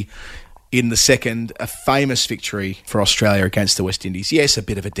 50 in the second. A famous victory for Australia against the West Indies. Yes, a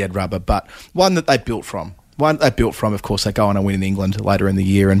bit of a dead rubber, but one that they built from. Of course, they go on and win in England later in the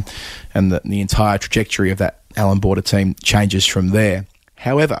year, and the entire trajectory of that Alan Border team changes from there.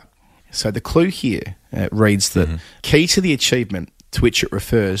 However, so the clue here reads that key to the achievement to which it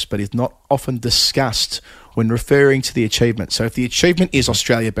refers, but is not often discussed when referring to the achievement. So if the achievement is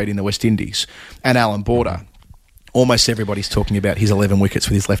Australia beating the West Indies and Alan Border, almost everybody's talking about his 11 wickets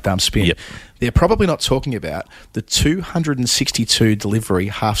with his left-arm spin. Yep. They're probably not talking about the 262 delivery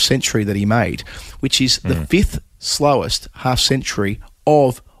half-century that he made, which is the fifth slowest half-century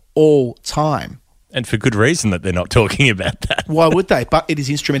of all time. And for good reason that they're not talking about that. Why would they? But it is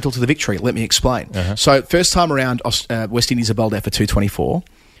instrumental to the victory. Let me explain. So first time around, West Indies are bowled out for 224.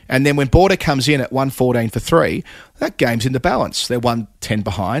 And then when Border comes in at 114 for 3, that game's in the balance. They're 110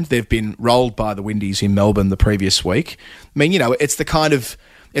 behind. They've been rolled by the Windies in Melbourne the previous week. I mean, it's the kind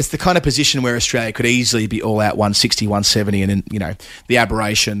of position where Australia could easily be all out 160, 170, and the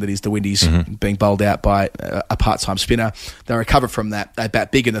aberration that is the Windies being bowled out by a part-time spinner. They recover from that. They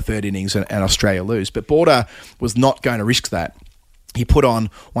bat big in the third innings and Australia lose. But Border was not going to risk that. He put on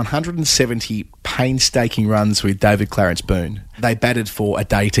 170 painstaking runs with David Clarence Boone. They batted for a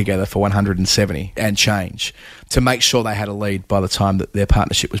day together for 170 and change to make sure they had a lead by the time that their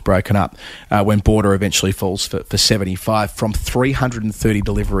partnership was broken up, when Border eventually falls for 75 from 330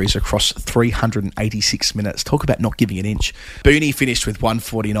 deliveries across 386 minutes. Talk about not giving an inch. Booney finished with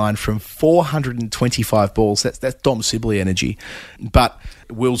 149 from 425 balls. That's Dom Sibley energy. But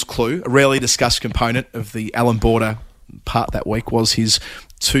Will's clue, a rarely discussed component of the Alan Border part that week, was his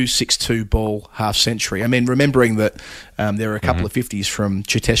 262 ball half century. I mean, remembering that there were a couple of 50s from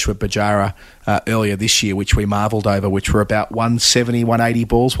Cheteshwar Pujara earlier this year, which we marvelled over, which were about 170, 180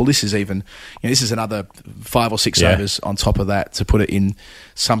 balls. Well, this is even, this is another 5 or 6 overs on top of that to put it in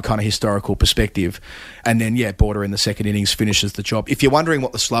some kind of historical perspective. And then, Border in the second innings finishes the job. If you're wondering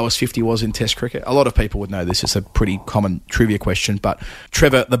what the slowest 50 was in Test cricket, a lot of people would know this. It's a pretty common trivia question, but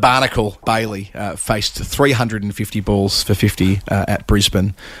Trevor the Barnacle Bailey faced 350 balls for 50 at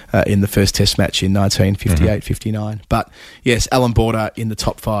Brisbane in the first Test match in 1958-59. But yes, Alan Border in the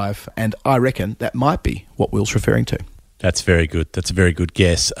top 5, and I reckon that might be what Will's referring to. That's very good. That's a very good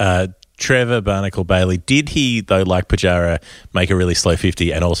guess. Trevor Barnacle Bailey, did he, though, like Pujara, make a really slow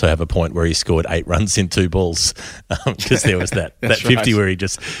 50 and also have a point where he scored 8 runs in 2 balls? Because there was that 50 right, where he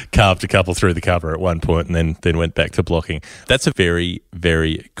just carved a couple through the cover at one point and then went back to blocking. That's a very,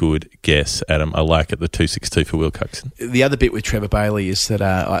 very good guess, Adam. I like it, the 262 for Will Cuxton. The other bit with Trevor Bailey is that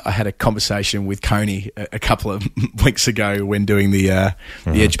I had a conversation with Coney a couple of weeks ago when doing the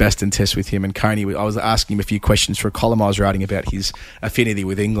Edgbaston test with him, and Coney, I was asking him a few questions for a column I was writing about his affinity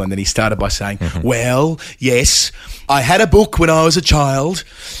with England, and he started by saying, well, yes, I had a book when I was a child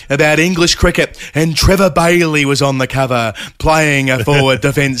about English cricket, and Trevor Bailey was on the cover playing a forward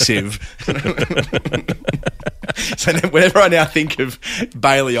defensive. So whenever I now think of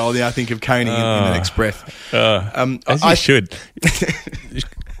Bailey, I'll now think of Coney in the next breath. As you should.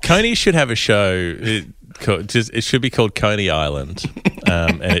 Coney should have a show. It should be called Coney Island,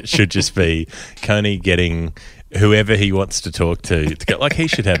 and it should just be Coney getting whoever he wants to talk to go. Like, he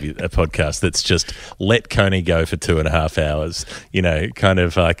should have a podcast that's just let Coney go for 2.5 hours. Kind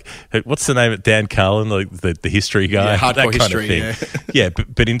of like, what's the name of Dan Carlin, the history guy, hardcore that kind history, of thing.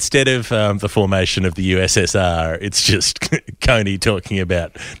 But instead of the formation of the USSR, it's just Coney talking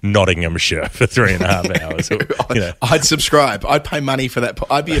about Nottinghamshire for 3.5 hours. I'd subscribe. I'd pay money for that.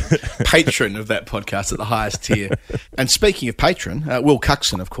 I'd be a patron of that podcast at the highest tier. And speaking of patron, Will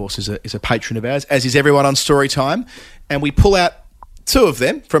Cuxton, of course, is a patron of ours, as is everyone on Storytime. And we pull out 2 of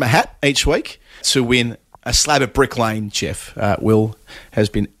them from a hat each week to win a slab of Brick Lane, Jeff. Will has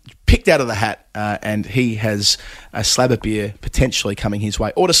been picked out of the hat, and he has a slab of beer potentially coming his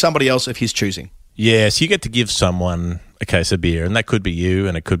way, or to somebody else of his choosing. Yes, you get to give someone a case of beer, and that could be you,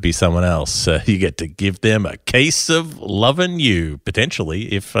 and it could be someone else. You get to give them a case of lovin' you,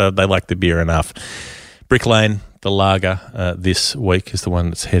 potentially, if they like the beer enough. Brick Lane, the lager this week, is the one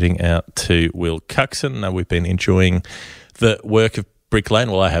that's heading out to Will Cuxton. We've been enjoying the work of Brick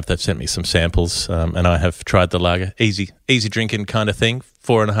Lane? Well, I have. They've sent me some samples, and I have tried the lager. Easy drinking kind of thing.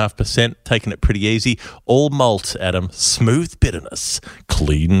 4.5%, taking it pretty easy. All malt, Adam. Smooth bitterness.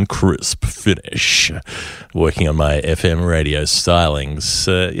 Clean, crisp finish. Working on my FM radio stylings.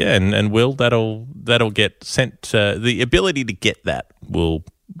 And Will, that'll get sent. The ability to get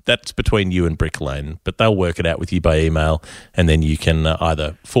that's between you and Brick Lane, but they'll work it out with you by email, and then you can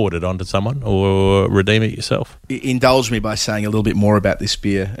either forward it on to someone or redeem it yourself. Indulge me by saying a little bit more about this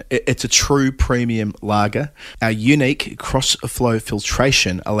beer. It's a true premium lager. Our unique cross-flow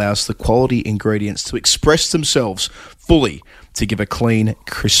filtration allows the quality ingredients to express themselves fully to give a clean,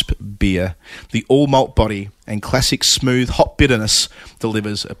 crisp beer. The all-malt body and classic smooth, hot bitterness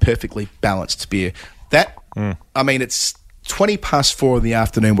delivers a perfectly balanced beer. It's 20 past 4 in the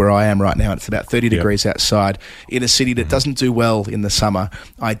afternoon where I am right now, and it's about 30 degrees outside in a city that doesn't do well in the summer.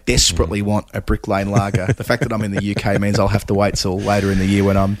 I desperately want a Brick Lane lager. The fact that I'm in the UK means I'll have to wait till later in the year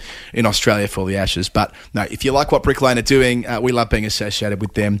when I'm in Australia for the Ashes. But no, if you like what Brick Lane are doing, we love being associated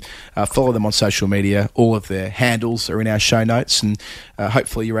with them. Follow them on social media. All of their handles are in our show notes, and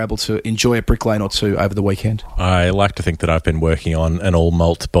hopefully you're able to enjoy a Brick Lane or two over the weekend. I like to think that I've been working on an all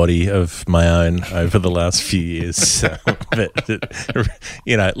malt body of my own over the last few years.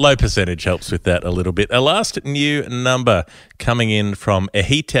 But, low percentage helps with that a little bit. A last new number coming in from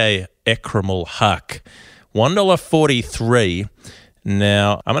Ehite Ekramul Haq, $1.43.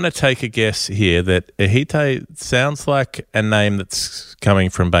 Now, I'm going to take a guess here that Ehite sounds like a name that's coming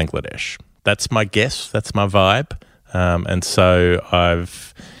from Bangladesh. That's my guess. That's my vibe. And so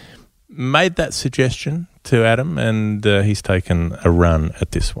I've made that suggestion to Adam, and he's taken a run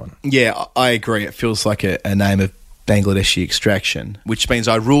at this one. Yeah, I agree. It feels like a name of Bangladeshi extraction, which means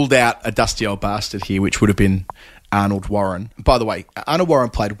I ruled out a dusty old bastard here, which would have been Arnold Warren. By the way, Arnold Warren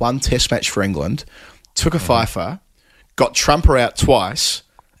played one test match for England, took a fifer, got Trumper out twice,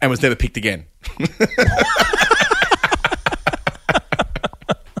 and was never picked again.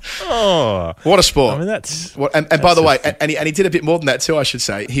 Oh, what a sport! I mean, that's by the way, and he did a bit more than that too. I should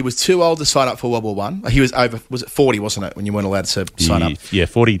say he was too old to sign up for World War One. He was over. Was it 40? Wasn't it when you weren't allowed to sign up? Yeah,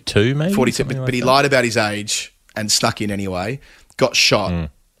 42 maybe. 42, but he lied about his age and snuck in anyway. Got shot,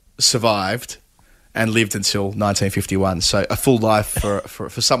 survived, and lived until 1951. So a full life for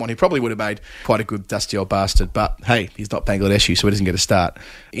someone who probably would have made quite a good dusty old bastard. But hey, he's not Bangladeshi, so he doesn't get a start.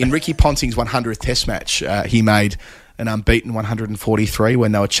 In Ricky Ponting's 100th Test match, he made an unbeaten 143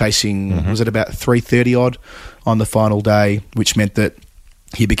 when they were chasing, was it about 330 odd on the final day, which meant that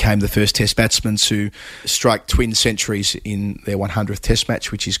he became the first Test batsman to strike twin centuries in their 100th Test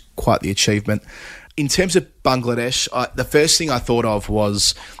match, which is quite the achievement. In terms of Bangladesh, the first thing I thought of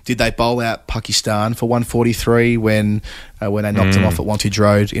was, did they bowl out Pakistan for 143 when they knocked them off at Wantage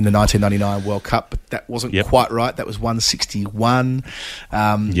Road in the 1999 World Cup? But that wasn't quite right. That was 161.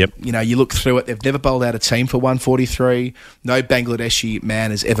 You look through it, they've never bowled out a team for 143. No Bangladeshi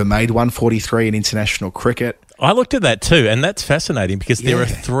man has ever made 143 in international cricket. I looked at that too, and that's fascinating because there are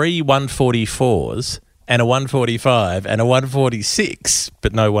 3 144s and a 145 and a 146,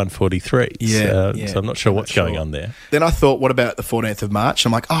 but no 143s. So I'm not sure what's going on there. Then I thought, what about the 14th of March?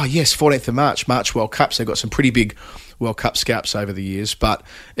 I'm like, 14th of March World Cups. They've got some pretty big World Cup scalps over the years, but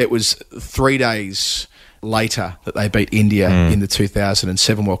it was 3 days later that they beat India in the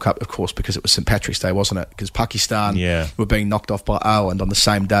 2007 World Cup, of course, because it was St. Patrick's Day, wasn't it? Because Pakistan were being knocked off by Ireland on the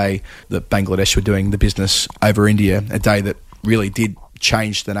same day that Bangladesh were doing the business over India, a day that really did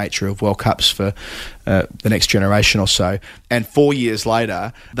change the nature of World Cups for the next generation or so. And 4 years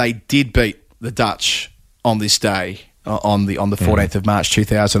later, they did beat the Dutch on this day, on the 14th of March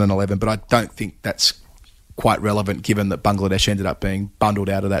 2011. But I don't think that's quite relevant, given that Bangladesh ended up being bundled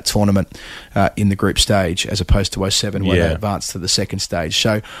out of that tournament in the group stage, as opposed to 07 where they advanced to the second stage.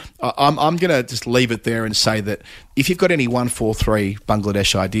 So I'm going to just leave it there and say that if you've got any 143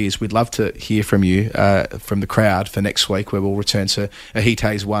 Bangladesh ideas, we'd love to hear from you, from the crowd, for next week, where we'll return to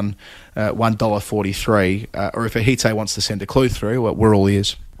Ahite's $1.43. Or if Ahite wants to send a clue through, we're all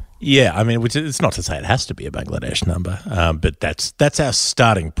ears. Yeah, I mean, it's not to say it has to be a Bangladesh number, but that's our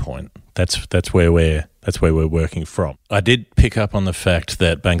starting point. That's where we're working from. I did pick up on the fact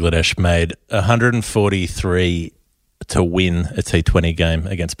that Bangladesh made 143 to win a T20 game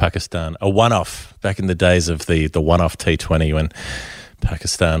against Pakistan, a one-off back in the days of the one-off T20 when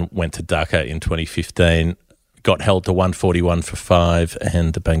Pakistan went to Dhaka in 2015. Got held to 141 for 5,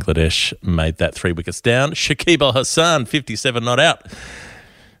 and Bangladesh made that 3 wickets down. Shakib Al Hassan, 57 not out.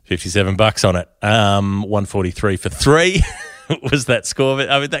 $57 on it. 143 for 3 was that score.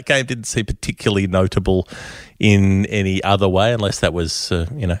 I mean, that game didn't seem particularly notable in any other way, unless that was,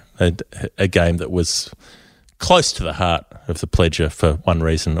 a game that was close to the heart of the pledger for one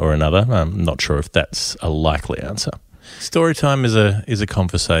reason or another. I'm not sure if that's a likely answer. Story time is a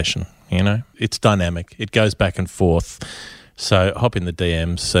conversation, you know. It's dynamic. It goes back and forth. So hop in the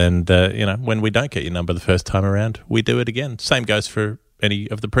DMs and, when we don't get your number the first time around, we do it again. Same goes for any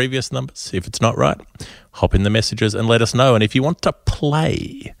of the previous numbers. If it's not right, hop in the messages and let us know. And if you want to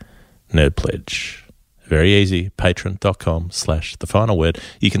play Nerd Pledge, very easy, patreon.com/thefinalword.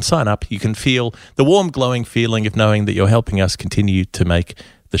 You can sign up. You can feel the warm, glowing feeling of knowing that you're helping us continue to make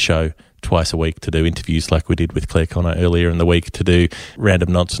the show twice a week, to do interviews like we did with Claire Connor earlier in the week, to do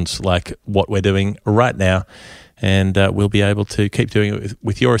random nonsense like what we're doing right now. And we'll be able to keep doing it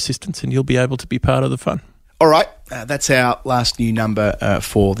with your assistance, and you'll be able to be part of the fun. All right, that's our last new number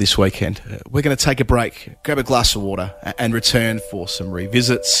for this weekend. We're going to take a break, grab a glass of water, and return for some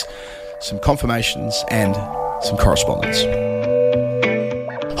revisits, some confirmations, and some correspondence.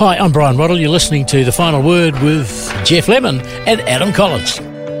 Hi, I'm Brian Waddle. You're listening to The Final Word with Jeff Lemon and Adam Collins.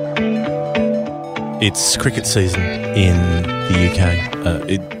 It's cricket season in the UK.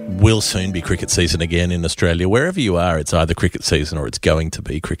 It will soon be cricket season again in Australia. Wherever you are, it's either cricket season or it's going to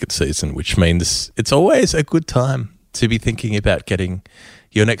be cricket season, which means it's always a good time to be thinking about getting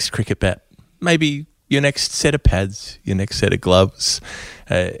your next cricket bat, maybe your next set of pads, your next set of gloves,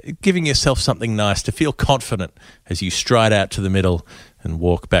 giving yourself something nice to feel confident as you stride out to the middle and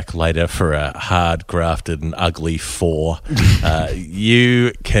walk back later for a hard grafted and ugly 4.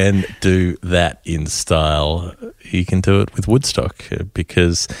 You can do that in style. You can do it with Woodstock,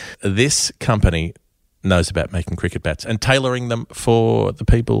 because this company knows about making cricket bats and tailoring them for the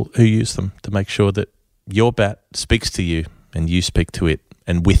people who use them to make sure that your bat speaks to you and you speak to it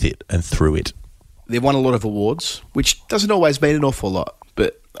and with it and through it. They've won a lot of awards, which doesn't always mean an awful lot,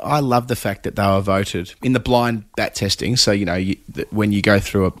 but I love the fact that they were voted in the blind bat testing. So, when you go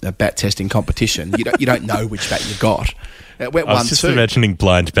through a bat testing competition, you don't know which bat you got. It went I was just imagining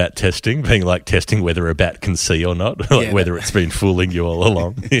blind bat testing being like testing whether a bat can see or not, whether it's been fooling you all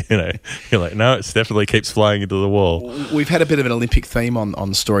along. You're like, no, it definitely keeps flying into the wall. We've had a bit of an Olympic theme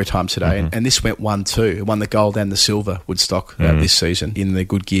on Story Time today, and this went 1-2. It won the gold and the silver Woodstock this season in the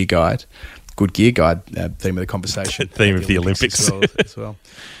Good Gear Guide. Good Gear Guide, theme of the conversation. Theme of the Olympics. As well.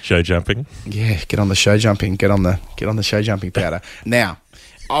 Show jumping. Yeah, get on the show jumping. Get on the show jumping powder. Now,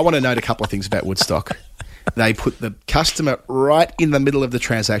 I want to note a couple of things about Woodstock. They put the customer right in the middle of the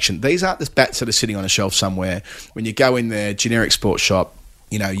transaction. These aren't the bats that are sitting on a shelf somewhere. When you go in their generic sports shop,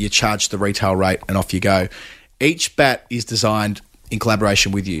 you charge the retail rate and off you go. Each bat is designed in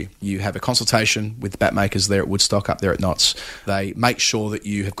collaboration with you. You have a consultation with the bat makers there at Woodstock, up there at Knott's. They make sure that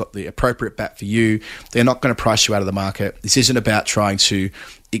you have got the appropriate bat for you. They're not going to price you out of the market. This isn't about trying to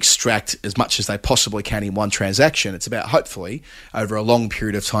extract as much as they possibly can in one transaction. It's about, hopefully, over a long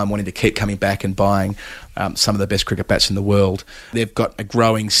period of time, wanting to keep coming back and buying some of the best cricket bats in the world. They've got a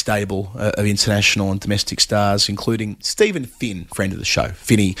growing stable of international and domestic stars, including Stephen Finn, friend of the show,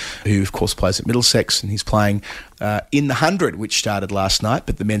 Finny, who of course plays at Middlesex, and he's playing in the 100, which started last night,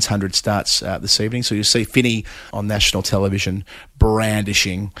 but the men's 100 starts this evening. So you'll see Finny on national television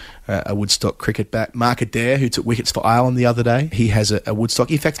brandishing a Woodstock cricket bat. Mark Adair, who took wickets for Ireland the other day, he has a Woodstock.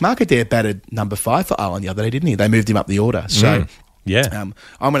 In fact, Mark Adair batted number 5 for Ireland the other day, didn't he? They moved him up the order. So I'm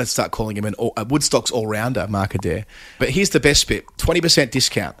going to start calling him a Woodstock's all-rounder, Mark Adair. But here's the best bit, 20%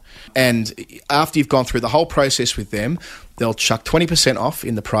 discount. And after you've gone through the whole process with them, they'll chuck 20% off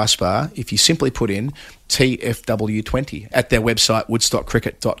in the price bar if you simply put in TFW20 at their website,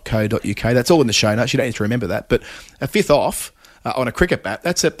 woodstockcricket.co.uk. That's all in the show notes. You don't need to remember that. But a fifth off on a cricket bat,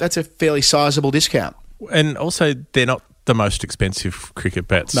 that's a fairly sizable discount. And also, they're not the most expensive cricket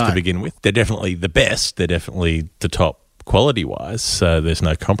bats to begin with. They're definitely the best. They're definitely the top quality-wise, so there's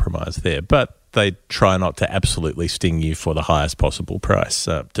no compromise there. But they try not to absolutely sting you for the highest possible price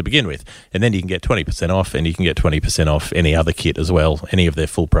to begin with. And then you can get 20% off, and you can get 20% off any other kit as well, any of their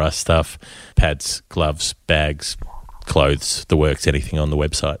full-price stuff, pads, gloves, bags, clothes, the works, anything on the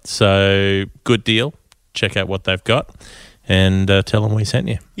website. So good deal. Check out what they've got. And tell them we sent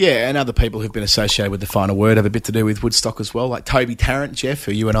you. Yeah, and other people who've been associated with the Final Word have a bit to do with Woodstock as well, like Toby Tarrant, Jeff,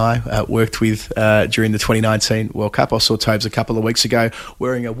 who you and I worked with during the 2019 World Cup. I saw Tobes a couple of weeks ago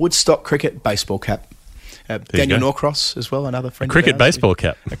wearing a Woodstock cricket baseball cap. Daniel Norcross as well, another friend. A cricket baseball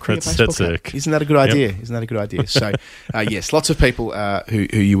cap. A cricket baseball cap. Isn't that a good idea? Yep. Isn't that a good idea? So, yes, lots of people who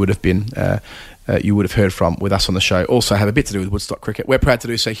you would have been... you would have heard from with us on the show also have a bit to do with Woodstock Cricket. We're proud to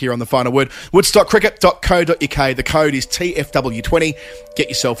do so here on The Final Word. Woodstockcricket.co.uk. The code is TFW20. Get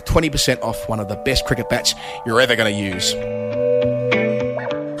yourself 20% off one of the best cricket bats you're ever going to use.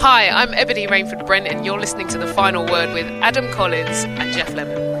 Hi, I'm Ebony Rainford-Brent, and you're listening to The Final Word with Adam Collins and Jeff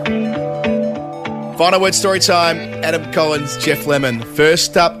Lemon. Final word story time. Adam Collins, Jeff Lemon.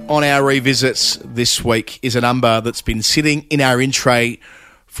 First up on our revisits this week is a number that's been sitting in our in tray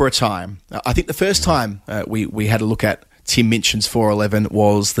for a time. I think the first time we had a look at Tim Minchin's 411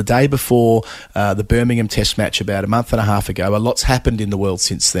 was the day before the Birmingham Test match about a month and a half ago. A lot's happened in the world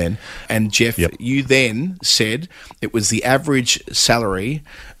since then. And Jeff, you then said it was the average salary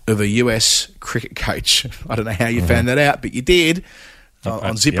of a US cricket coach. I don't know how you found that out, but you did.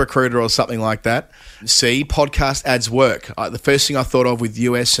 On ZipRecruiter or something like that. See, podcast ads work. The first thing I thought of with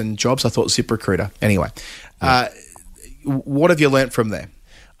US and jobs, I thought ZipRecruiter. Anyway, what have you learnt from there?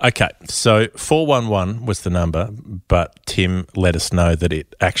 Okay, so 411 was the number, but Tim let us know that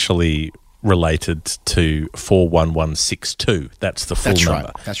it actually related to 41162. That's the full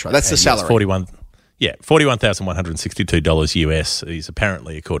number. That's right. That's the salary. $41,162 US is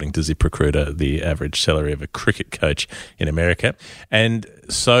apparently, according to ZipRecruiter, the average salary of a cricket coach in America. And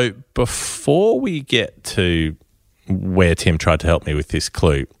so before we get to where Tim tried to help me with this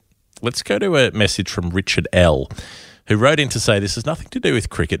clue, let's go to a message from Richard L., who wrote in to say this has nothing to do with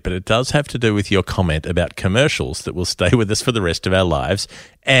cricket, but it does have to do with your comment about commercials that will stay with us for the rest of our lives,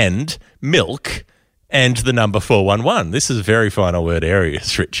 and milk, and the number 411. This is very final word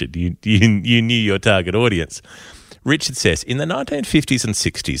areas, Richard. You knew your target audience. Richard says, in the 1950s and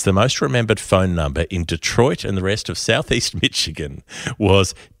 60s, the most remembered phone number in Detroit and the rest of southeast Michigan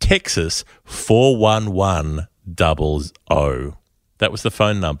was Texas 41100. That was the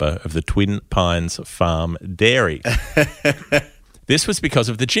phone number of the Twin Pines Farm Dairy. This was because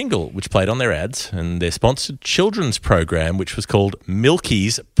of the jingle, which played on their ads, and their sponsored children's program, which was called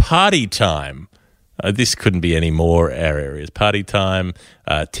Milky's Party Time. This couldn't be any more our areas. Party Time,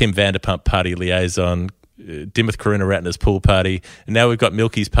 Tim Vanderpump Party Liaison, Dimmoth Karuna Ratner's Pool Party, and now we've got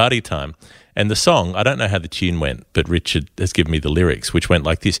Milky's Party Time. And the song, I don't know how the tune went, but Richard has given me the lyrics, which went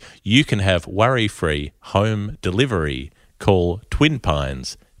like this. You can have worry-free home delivery. Call Twin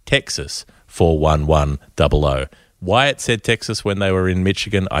Pines, Texas, 41100. Why it said Texas when they were in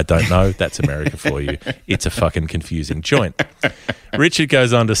Michigan, I don't know. That's America for you. It's a fucking confusing joint. Richard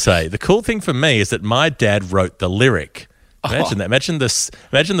goes on to say, the cool thing for me is that my dad wrote the lyric. Imagine that. Imagine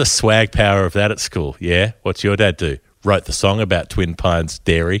the swag power of that at school. Yeah? What's your dad do? Wrote the song about Twin Pines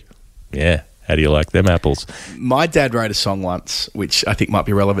Dairy. Yeah. How do you like them apples? My dad wrote a song once, which I think might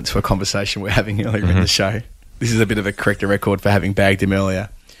be relevant to a conversation we're having earlier in the show. This is a bit of a corrector record for having bagged him earlier.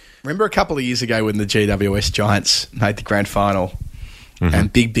 Remember a couple of years ago when the GWS Giants made the grand final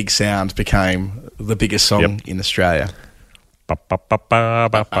and Big Big Sound became the biggest song in Australia?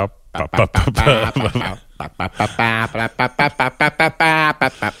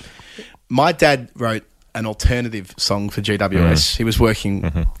 My dad wrote an alternative song for GWS. He was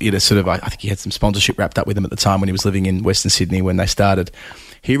working in a sort of, I think he had some sponsorship wrapped up with him at the time when he was living in Western Sydney when they started.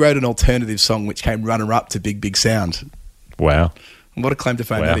 He wrote an alternative song which came runner-up to Big Big Sound. Wow. What a claim to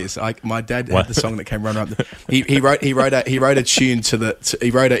fame that is! My dad had the song that came runner-up. He wrote a tune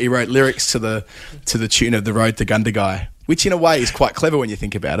he wrote lyrics to the tune of The Road to Gundagai, which in a way is quite clever when you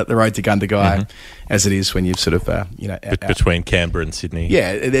think about it. The Road to Gundagai, as it is when you've sort of between Canberra and Sydney.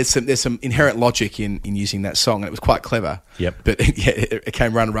 Yeah, there's some inherent logic in using that song, and it was quite clever. Yep. But it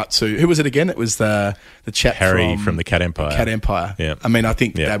came runner-up to, who was it again? It was the chap Harry from the Cat Empire. Cat Empire. Yeah. I mean, I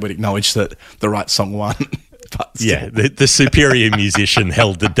think Dad would acknowledge that the right song won. Yeah, the superior musician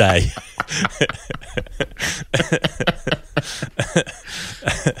held the day.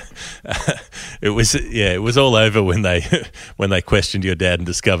 It was all over when they questioned your dad and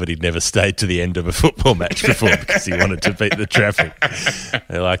discovered he'd never stayed to the end of a football match before because he wanted to beat the traffic.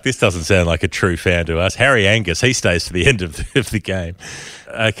 They're like, this doesn't sound like a true fan to us. Harry Angus, he stays to the end of the game.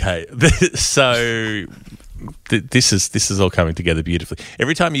 Okay, so this is all coming together beautifully.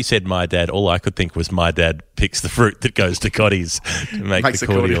 Every time you said my dad, all I could think was my dad picks the fruit that goes to Cotties to make the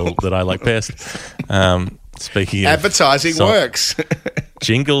cordial that I like best. Speaking of advertising works.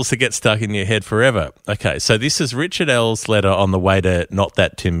 Jingles that get stuck in your head forever. Okay, so this is Richard L's letter on the way to not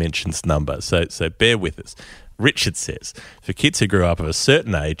that Tim Minchin's number. So bear with us. Richard says, for kids who grew up of a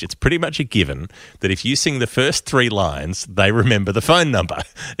certain age, it's pretty much a given that if you sing the first 3 lines, they remember the phone number,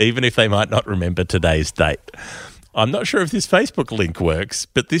 even if they might not remember today's date. I'm not sure if this Facebook link works,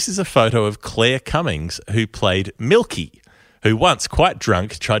 but this is a photo of Claire Cummings, who played Milky, who once, quite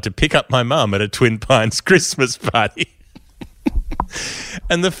drunk, tried to pick up my mum at a Twin Pines Christmas party.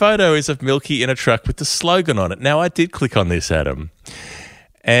 And the photo is of Milky in a truck with the slogan on it. Now, I did click on this, Adam.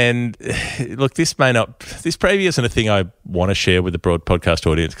 And look, this probably isn't a thing I want to share with the broad podcast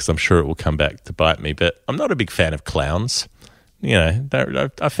audience because I'm sure it will come back to bite me, but I'm not a big fan of clowns. You know,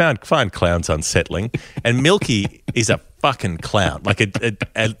 I find clowns unsettling. And Milky is a fucking clown, like a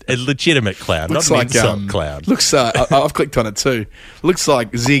legitimate clown, Looks not an like insult clown. Looks. I've clicked on it too. Looks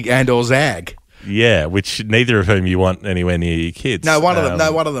like Zig and or Zag. Yeah, which neither of whom you want anywhere near your kids. No, one of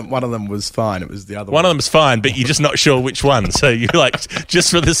them. One of them was fine. It was the other one. One of them's fine, but you're just not sure which one. So you like, just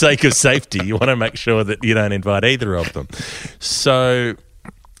for the sake of safety, you want to make sure that you don't invite either of them. So,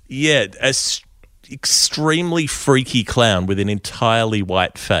 yeah, extremely freaky clown with an entirely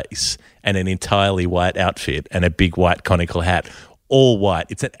white face and an entirely white outfit and a big white conical hat. All white.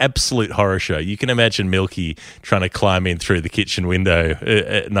 It's an absolute horror show. You can imagine Milky trying to climb in through the kitchen window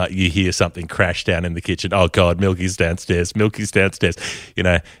at night. You hear something crash down in the kitchen. Oh, God, Milky's downstairs. Milky's downstairs. You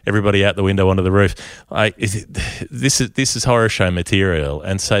know, everybody out the window onto the roof. This is horror show material.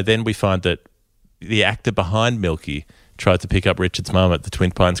 And so then we find that the actor behind Milky tried to pick up Richard's mum at the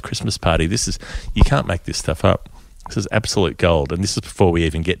Twin Pines Christmas party. You can't make this stuff up. This is absolute gold. And this is before we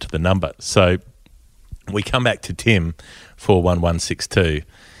even get to the number. So we come back to Tim, 41162,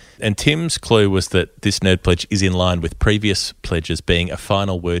 and Tim's clue was that this nerd pledge is in line with previous pledges being a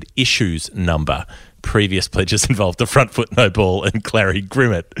final word issues number. Previous pledges involved the front foot no ball and Clary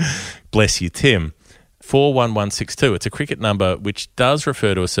Grimmett. Bless you, Tim. 41162, it's a cricket number which does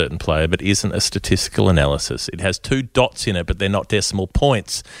refer to a certain player but isn't a statistical analysis. It has 2 dots in it, but they're not decimal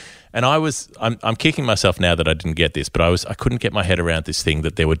points. And I'm kicking myself now that I didn't get this, but I couldn't get my head around this thing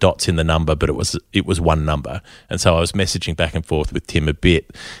that there were dots in the number, but it was one number. And so I was messaging back and forth with Tim a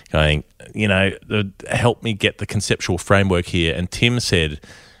bit, going, help me get the conceptual framework here. And Tim said,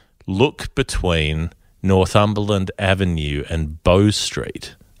 look between Northumberland Avenue and Bow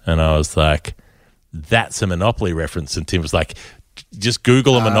Street. And I was like, that's a Monopoly reference. And Tim was like, just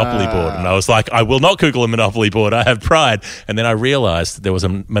Google a Monopoly board. And I was like, I will not Google a Monopoly board. I have pride. And then I realised there was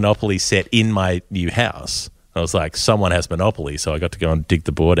a Monopoly set in my new house. I was like, someone has Monopoly. So I got to go and dig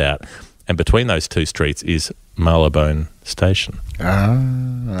the board out. And between those 2 streets is Marylebone Station. The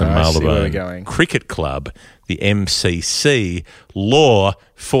Marylebone Cricket Club, the MCC, Law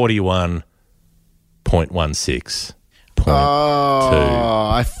 41.16.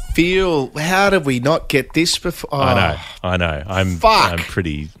 I feel. How did we not get this before? Oh, I know. I'm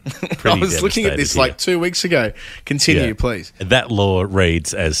pretty. I was looking at this like 2 weeks ago. Continue, please. That law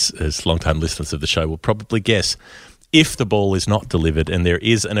reads, as long-time listeners of the show will probably guess, if the ball is not delivered and there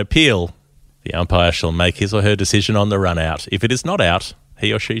is an appeal, the umpire shall make his or her decision on the run out. If it is not out,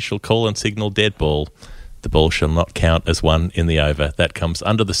 he or she shall call and signal dead ball. The ball shall not count as one in the over. That comes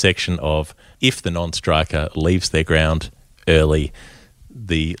under the section of if the non-striker leaves their ground early.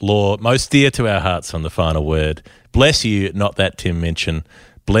 The law most dear to our hearts on the final word. Bless you, not that Tim mentioned.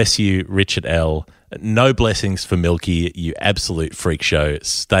 Bless you, Richard L. No blessings for Milky, you absolute freak show.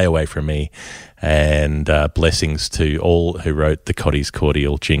 Stay away from me. And blessings to all who wrote the Cotty's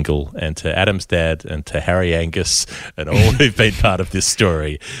Cordial jingle, and to Adam's dad and to Harry Angus and all who've been part of this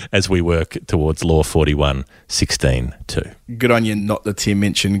story as we work towards Law 41.16.2. Good on you, not that Tim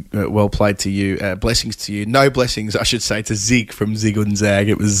mentioned. Well played to you. Blessings to you. No blessings, I should say, to Zig from Zig and Zag.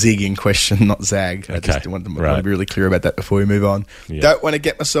 It was Zig in question, not Zag. I just want to be really clear about that before we move on. Yeah. Don't want to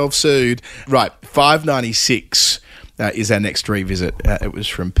get myself sued. Right, 596 is our next revisit. It was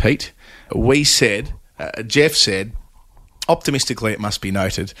from Pete. We said, Jeff said, optimistically it must be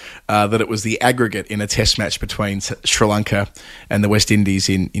noted, that it was the aggregate in a test match between Sri Lanka and the West Indies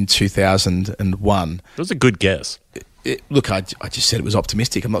in 2001. It was a good guess. Look, I just said it was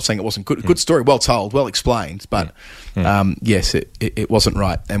optimistic. I'm not saying it wasn't good. Good story, well told, well explained, but yes, it wasn't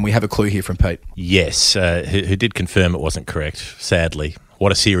right. And we have a clue here from Pete. Yes, who did confirm it wasn't correct, sadly.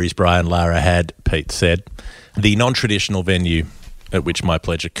 What a series Brian Lara had, Pete said. The non-traditional venue at which my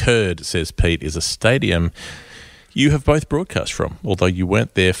pledge occurred, says Pete, is a stadium you have both broadcast from, although you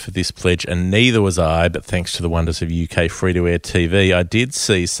weren't there for this pledge and neither was I, but thanks to the wonders of UK free-to-air TV, I did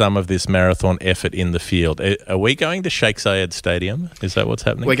see some of this marathon effort in the field. Are we going to Sheikh Zayed Stadium? Is that what's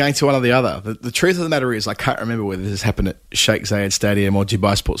happening? We're going to one or the other. The truth of the matter is I can't remember whether this happened at Sheikh Zayed Stadium or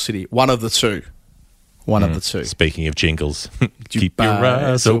Dubai Sports City. One of the two. One of the two. Speaking of jingles, keep your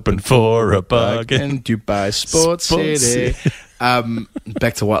eyes open for a bargain. Dubai Sports City.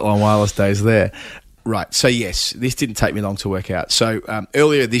 Back to White Line Wireless days there. Right, so yes, this didn't take me long to work out. So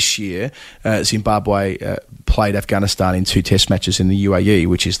earlier this year, Zimbabwe played Afghanistan in 2 test matches in the UAE,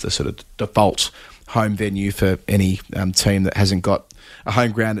 which is the sort of default home venue for any team that hasn't got a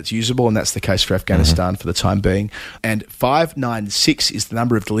home ground that's usable, and that's the case for Afghanistan for the time being. And 596 is the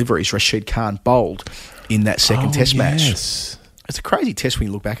number of deliveries Rashid Khan bowled in that second test match. It's a crazy test when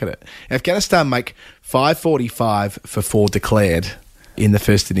you look back at it. Afghanistan make 545 for 4 declared. in the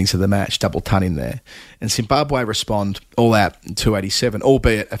first innings of the match, double ton in there. And Zimbabwe respond all out 287,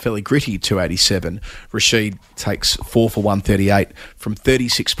 albeit a fairly gritty 287. Rashid takes 4 for 138 from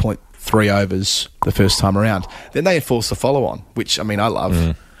 36.3 overs the first time around. Then they enforce the follow-on, which, I mean, I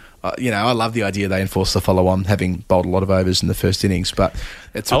love. I love the idea they enforced the follow-on, having bowled a lot of overs in the first innings. But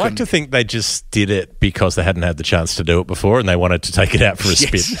I like to think they just did it because they hadn't had the chance to do it before, and they wanted to take it out for a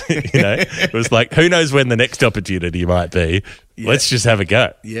spin. It was like, who knows when the next opportunity might be? Yeah. Let's just have a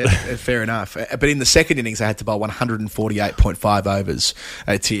go. Yeah, fair enough. But in the second innings, they had to bowl 148.5 overs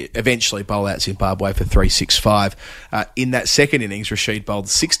to eventually bowl out Zimbabwe for 365. In that second innings, Rashid bowled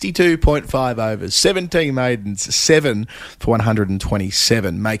 62.5 overs, 17 maidens, 7 for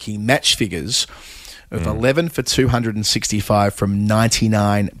 127, making match figures of 11 for 265 from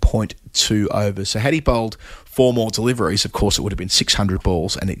 99.2 overs. So had he bowled 4 more deliveries, of course it would have been 600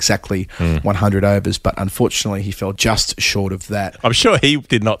 balls and exactly 100 overs, but unfortunately he fell just short of that. I'm sure he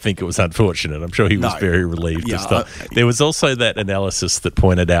did not think it was unfortunate. I'm sure he was very relieved to start. There was also that analysis that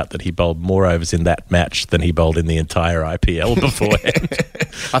pointed out that he bowled more overs in that match than he bowled in the entire IPL beforehand.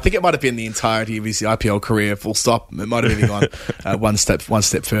 I think it might have been the entirety of his IPL career, full stop. It might have even gone one step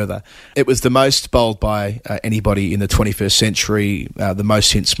further. It was the most bowled by anybody in the 21st century, the most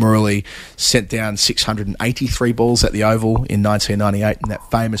since Murali sent down 683 balls at the Oval in 1998 in that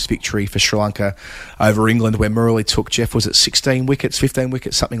famous victory for Sri Lanka over England, where Murali took, Jeff, was it 16 wickets, 15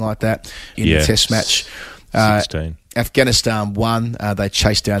 wickets, something like that in the Test match. 16. Afghanistan won. They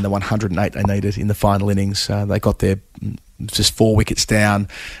chased down the 108 they needed in the final innings. They got there just 4 wickets down,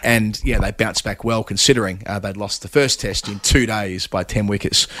 and they bounced back well, considering they'd lost the first test in 2 days by 10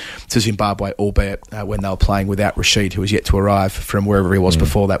 wickets to Zimbabwe, albeit when they were playing without Rashid, who was yet to arrive from wherever he was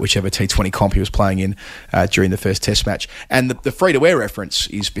before that, whichever T20 comp he was playing in during the first test match. And the free-to-air reference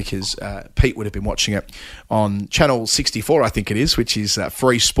is because Pete would have been watching it on Channel 64, I think it is, which is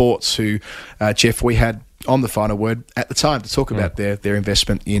Free Sports, who, Jeff, we had on the final word at the time to talk about their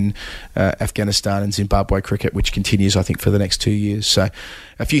investment in Afghanistan and Zimbabwe cricket, which continues, I think, for the next 2 years. So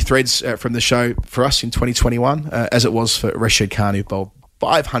a few threads from the show for us in 2021, as it was for Rashid Khan, who bowled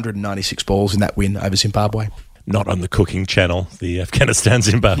 596 balls in that win over Zimbabwe. Not on the cooking channel, the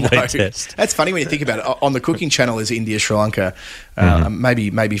Afghanistan-Zimbabwe test. That's funny when you think about it. On the cooking channel is India, Sri Lanka.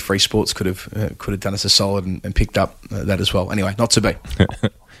 Maybe Free Sports could have done us a solid and picked up that as well. Anyway, not to be.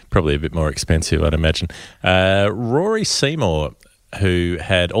 Probably a bit more expensive, I'd imagine. Rory Seymour, who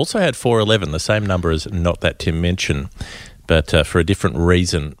had 411, the same number as Not That Tim mentioned, but for a different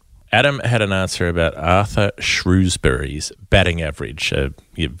reason. Adam had an answer about Arthur Shrewsbury's batting average, a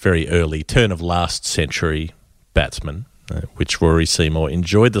very early turn of last century batsman, which Rory Seymour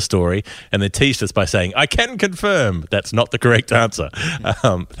enjoyed the story and then teased us by saying, "I can confirm that's not the correct answer."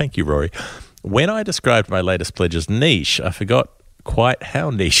 Thank you, Rory. When I described my latest pledge as niche, I forgot quite how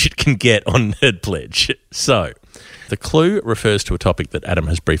niche it can get on Nerd Pledge. So, the clue refers to a topic that Adam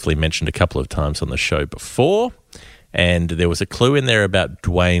has briefly mentioned a couple of times on the show before, and there was a clue in there about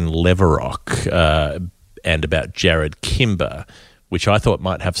Dwayne Leverock and about Jared Kimber, which I thought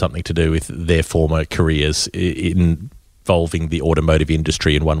might have something to do with their former careers involving the automotive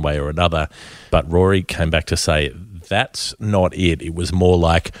industry in one way or another. But Rory came back to say, that's not it. It was more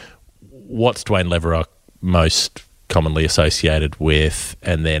like, what's Dwayne Leverock most commonly associated with,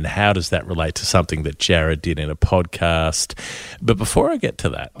 and then how does that relate to something that Jared did in a podcast? But before I get to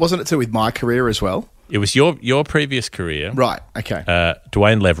that, wasn't it too with my career as well? It was your previous career, right? Okay.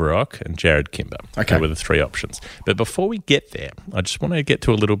 Dwayne Leverock and Jared Kimber. Okay, were the 3 options. But before we get there, I just want to get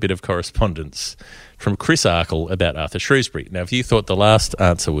to a little bit of correspondence from Chris Arkle about Arthur Shrewsbury. Now, if you thought the last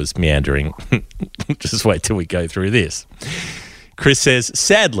answer was meandering, just wait till we go through this. Chris says,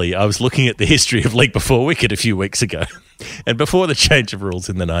 sadly, I was looking at the history of leg before wicket a few weeks ago. And before the change of rules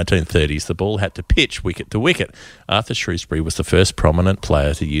in the 1930s, the ball had to pitch wicket to wicket. Arthur Shrewsbury was the first prominent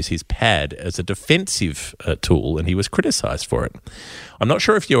player to use his pad as a defensive tool, and he was criticised for it. I'm not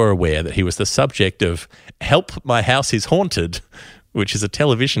sure if you're aware that he was the subject of Help My House is Haunted, which is a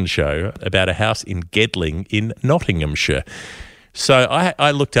television show about a house in Gedling in Nottinghamshire. So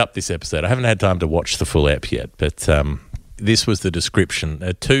I looked up this episode. I haven't had time to watch the full ep yet, but this was the description.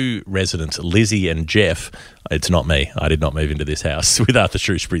 2 residents, Lizzie and Jeff. It's not me. I did not move into this house with Arthur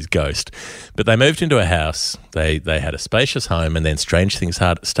Shrewsbury's ghost. But they moved into a house. They had a spacious home, and then strange things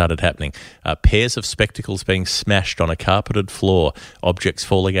started happening. Pairs of spectacles being smashed on a carpeted floor, objects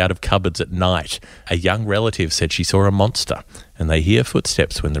falling out of cupboards at night. A young relative said she saw a monster, and they hear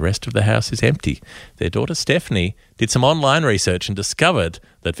footsteps when the rest of the house is empty. Their daughter Stephanie did some online research and discovered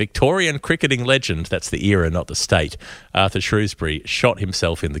that Victorian cricketing legend, that's the era, not the state, Arthur Shrewsbury shot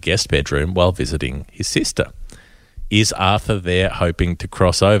himself in the guest bedroom while visiting his sister. Is Arthur there hoping to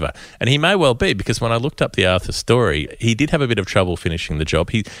cross over? And he may well be, because when I looked up the Arthur story, he did have a bit of trouble finishing the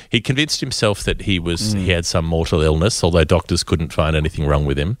job. He convinced himself that he had some mortal illness, although doctors couldn't find anything wrong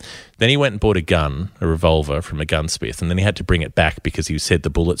with him. Then he went and bought a revolver from a gunsmith, and then he had to bring it back because he said the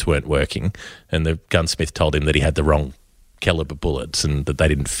bullets weren't working, and the gunsmith told him that he had the wrong caliber bullets and that they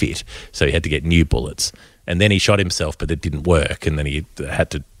didn't fit, so he had to get new bullets. And then he shot himself, but it didn't work, and then he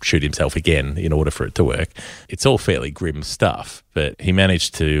had to shoot himself again in order for it to work. It's all fairly grim stuff, but he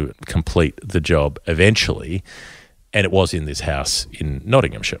managed to complete the job eventually, and it was in this house in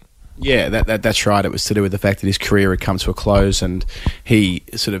Nottinghamshire. Yeah, that's right. It was to do with the fact that his career had come to a close, and he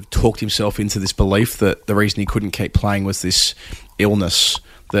sort of talked himself into this belief that the reason he couldn't keep playing was this illness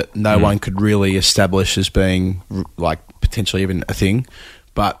that no one could really establish as being like potentially even a thing.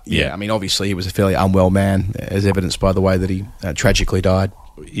 But yeah, I mean, obviously he was a fairly unwell man, as evidenced by the way that he tragically died.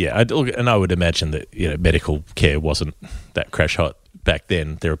 Yeah, and I would imagine that medical care wasn't that crash hot back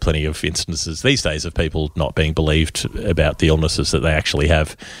then. There are plenty of instances these days of people not being believed about the illnesses that they actually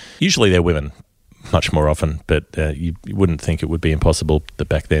have. Usually they're women, much more often, but you wouldn't think it would be impossible that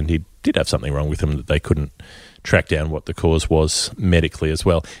back then he did have something wrong with him that they couldn't track down what the cause was medically as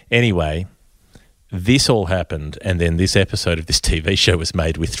well. Anyway, this all happened, and then this episode of this TV show was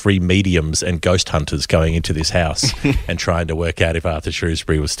made with 3 mediums and ghost hunters going into this house and trying to work out if Arthur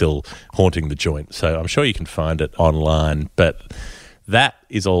Shrewsbury was still haunting the joint. So I'm sure you can find it online, but that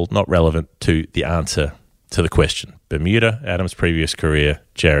is all not relevant to the answer to the question. Bermuda, Adam's previous career,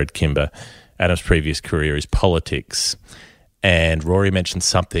 Jared Kimber. Adam's previous career is politics. And Rory mentioned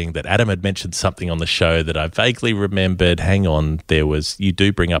something that Adam had mentioned something on the show that I vaguely remembered. Hang on, you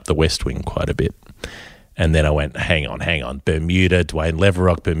do bring up the West Wing quite a bit. And then I went, hang on. Bermuda, Dwayne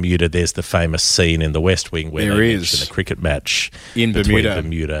Leverock, Bermuda. There's the famous scene in the West Wing where they mention a cricket match in between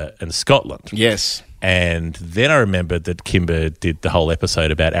Bermuda and Scotland. Yes. And then I remembered that Kimber did the whole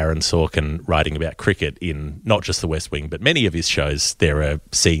episode about Aaron Sorkin writing about cricket in not just the West Wing, but many of his shows. There are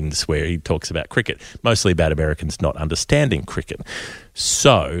scenes where he talks about cricket, mostly about Americans not understanding cricket.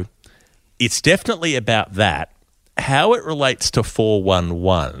 So it's definitely about that. How it relates to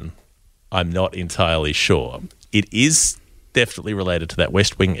 411, I'm not entirely sure. It is definitely related to that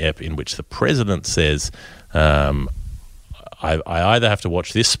West Wing ep in which the president says, I either have to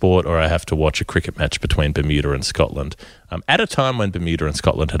watch this sport or I have to watch a cricket match between Bermuda and Scotland at a time when Bermuda and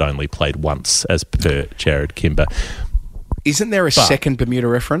Scotland had only played once, as per Jared Kimber. Isn't there a second Bermuda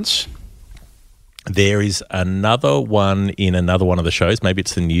reference? There is another one in another one of the shows. Maybe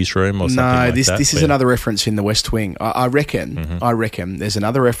it's the Newsroom or something like that. No, this is another reference in the West Wing. I reckon there's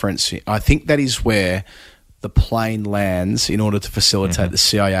another reference. I think that is where the plane lands in order to facilitate the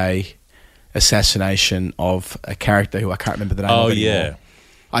CIA assassination of a character who I can't remember the name of anymore. Yeah.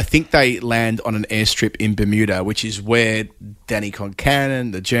 I think they land on an airstrip in Bermuda, which is where Danny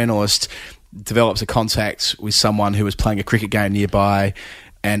Concannon, the journalist, develops a contact with someone who was playing a cricket game nearby.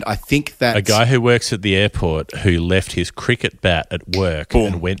 And I think that a guy who works at the airport who left his cricket bat at work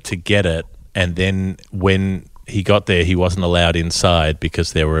and went to get it, and then when he got there, he wasn't allowed inside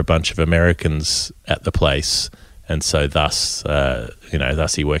because there were a bunch of Americans at the place. And so thus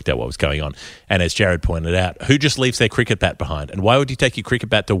he worked out what was going on. And as Jared pointed out, who just leaves their cricket bat behind? And why would you take your cricket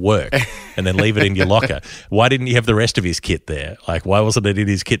bat to work and then leave it in your locker? Why didn't you have the rest of his kit there? Like, why wasn't it in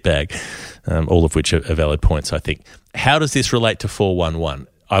his kit bag? All of which are valid points, I think. How does this relate to 411?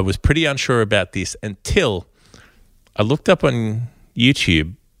 I was pretty unsure about this until I looked up on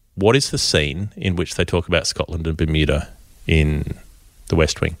YouTube what is the scene in which they talk about Scotland and Bermuda in the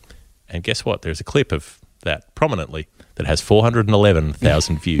West Wing. And guess what? There's a clip of that prominently that has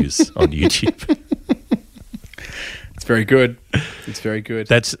 411,000 views on YouTube. It's very good. It's very good.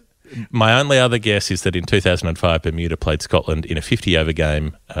 That's my only other guess is that in 2005 Bermuda played Scotland in a 50-over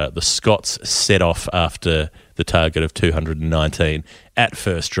game. The Scots set off after the target of 219. At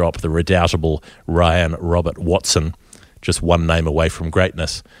first drop, the redoubtable Ryan Robert Watson, just one name away from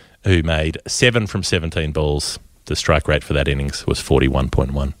greatness, who made 7 from 17 balls. The strike rate for that innings was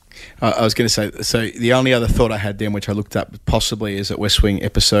 41.1. I was going to say, so the only other thought I had then, which I looked up possibly, is at West Wing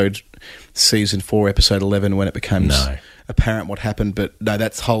season 4, episode 11, when it becomes apparent what happened. But no,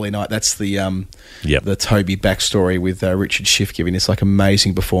 that's Holy Night. That's the Toby backstory with Richard Schiff giving this like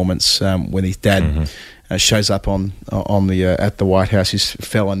amazing performance when his dad shows up on the at the White House. His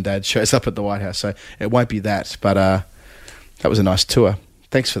felon dad shows up at the White House. So it won't be that, but that was a nice tour.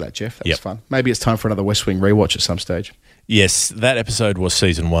 Thanks for that, Jeff. That was fun. Maybe it's time for another West Wing rewatch at some stage. Yes, that episode was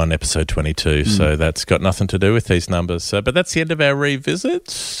season 1, episode 22, so that's got nothing to do with these numbers. But that's the end of our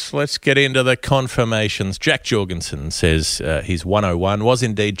revisit. Let's get into the confirmations. Jack Jorgensen says his 101 was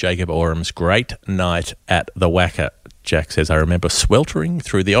indeed Jacob Orham's great night at the Wacker. Jack says, I remember sweltering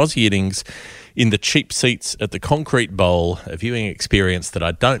through the Aussie innings in the cheap seats at the Concrete Bowl, a viewing experience that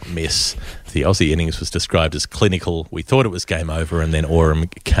I don't miss. The Aussie innings was described as clinical. We thought it was game over, and then Oram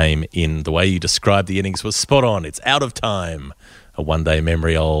came in. The way you described the innings was spot on. It's out of time. A one-day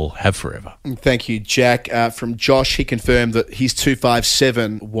memory I'll have forever. Thank you, Jack. From Josh, he confirmed that his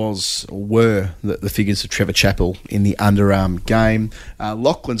 257 were the figures of Trevor Chappell in the underarm game.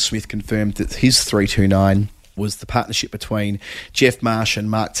 Lachlan Smith confirmed that his 329 was the partnership between Jeff Marsh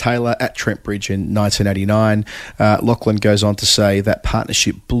and Mark Taylor at Trent Bridge in 1989. Lachlan goes on to say that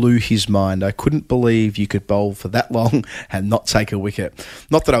partnership blew his mind. I couldn't believe you could bowl for that long and not take a wicket.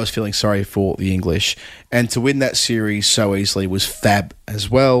 Not that I was feeling sorry for the English. And to win that series so easily was fab as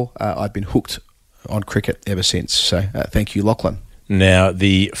well. I've been hooked on cricket ever since. So thank you, Lachlan. Now,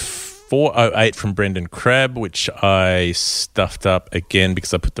 the 408 from Brendan Crabb, which I stuffed up again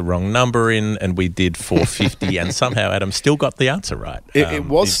because I put the wrong number in, and we did 450, and somehow Adam still got the answer right. It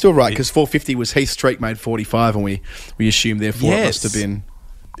was still right, because 450 was Heath Streak made 45, and we assumed therefore it must have been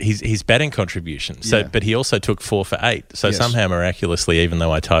his batting contribution. So, but he also took 4 for 8. So somehow miraculously, even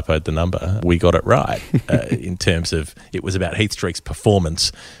though I typoed the number, we got it right in terms of it was about Heath Streak's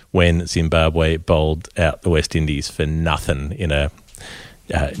performance when Zimbabwe bowled out the West Indies for nothing in a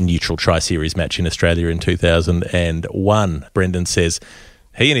neutral tri-series match in Australia in 2001. Brendan says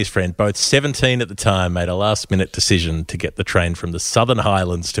he and his friend, both 17 at the time, made a last-minute decision to get the train from the Southern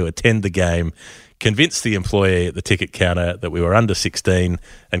Highlands to attend the game, convinced the employee at the ticket counter that we were under 16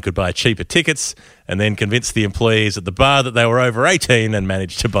 and could buy cheaper tickets, and then convinced the employees at the bar that they were over 18 and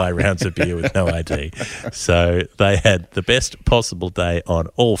managed to buy rounds of beer with no ID. So they had the best possible day on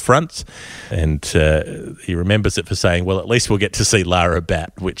all fronts, and he remembers it for saying, well, at least we'll get to see Lara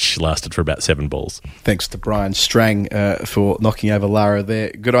bat, which lasted for about 7 balls. Thanks to Brian Strang for knocking over Lara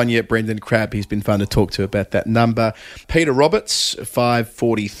there. Good on you, Brendan Crabb. He's been fun to talk to about that number. Peter Roberts,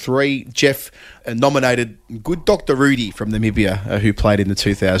 543. Jeff nominated good Dr. Rudy from Namibia, who played in the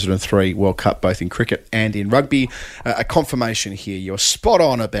 2003 World Cup, both in cricket and in rugby. A confirmation here. You're spot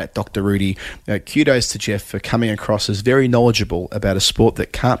on about Dr. Rudy. Kudos to Jeff for coming across as very knowledgeable about a sport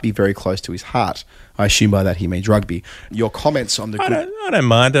that can't be very close to his heart. I assume by that he means rugby. Your comments on the... I don't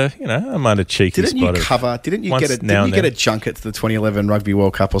mind a cheeky spot. Didn't you get a junket to the 2011 Rugby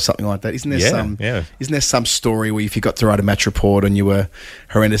World Cup or something like that? Isn't there some story where if you got to write a match report and you were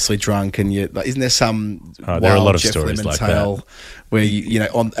horrendously drunk and isn't there some there are a lot of Jeff stories Lemon like tale that where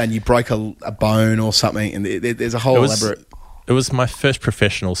you broke a bone or something, and there's a whole elaborate... It was my first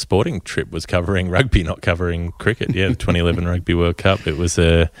professional sporting trip, was covering rugby, not covering cricket. Yeah, the 2011 Rugby World Cup. It was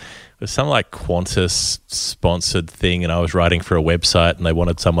some like Qantas sponsored thing, and I was writing for a website and they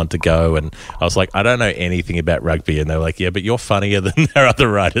wanted someone to go, and I was like, I don't know anything about rugby, and they were like, yeah, but you're funnier than our other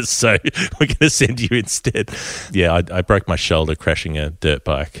writers, so we're going to send you instead. Yeah, I broke my shoulder crashing a dirt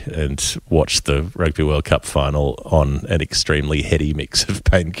bike and watched the Rugby World Cup final on an extremely heady mix of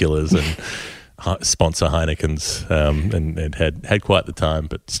painkillers and sponsor Heineken's, and had quite the time,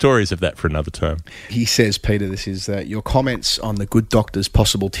 but stories of that for another time. He says, Peter, this is your comments on the good doctor's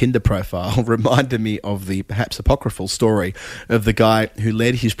possible Tinder profile reminded me of the perhaps apocryphal story of the guy who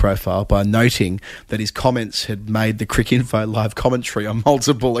led his profile by noting that his comments had made the Cricinfo live commentary on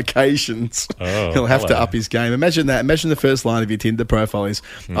multiple occasions. He'll have to up his game. Imagine that. Imagine the first line of your Tinder profile is,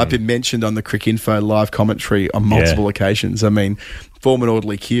 I've been mentioned on the Cricinfo live commentary on multiple occasions. I mean, form an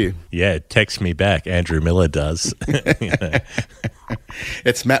orderly queue. Yeah, text me back. Andrew Miller does.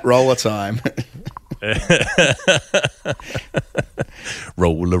 It's Matt Roller time.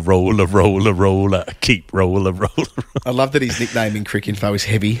 Roller, roller, roller, roller. Keep roller, roller. I love that his nickname in Cricinfo is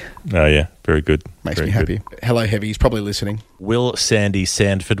Heavy. Oh, yeah. Very good. Makes me happy. Good. Hello, Heavy. He's probably listening. Will Sandy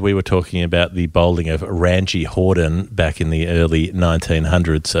Sandford, we were talking about the bowling of Ranji Horden back in the early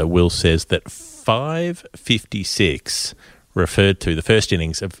 1900s. Will says that 556 referred to the first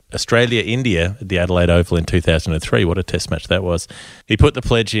innings of Australia-India at the Adelaide Oval in 2003. What a test match that was. He put the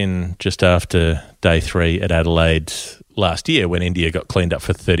pledge in just after day 3 at Adelaide last year when India got cleaned up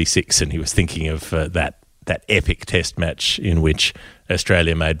for 36, and he was thinking of that epic test match in which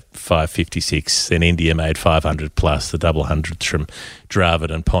Australia made 556, then India made 500 plus, the double hundreds from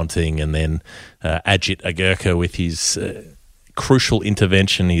Dravid and Ponting, and then Ajit Agarkar with his... crucial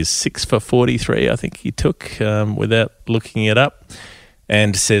intervention. He's 6 for 43, I think he took, without looking it up,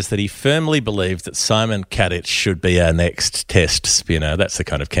 and says that he firmly believes that Simon Kadich should be our next test spinner. That's the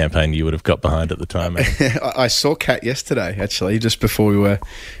kind of campaign you would have got behind at the time. I saw Kat yesterday, actually, just before we were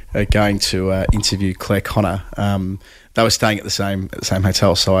going to interview Claire Connor. they were staying at the same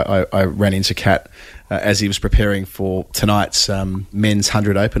hotel. So I ran into Kat as he was preparing for tonight's men's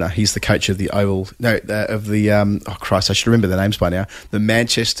 100 opener. He's the coach of the I should remember the names by now. The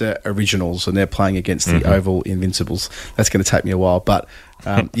Manchester Originals, and they're playing against the Oval Invincibles. That's going to take me a while, but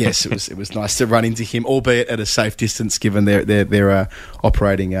yes, it was nice to run into him, albeit at a safe distance, given they're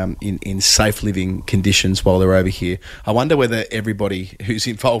operating in safe living conditions while they're over here. I wonder whether everybody who's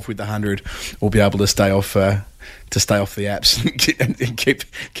involved with the 100 will be able to stay off the apps and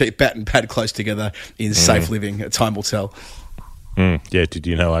keep bat and pad close together in safe living. Time will tell. Yeah, did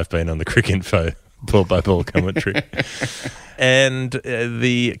you know I've been on the Cricinfo ball-by-ball commentary? And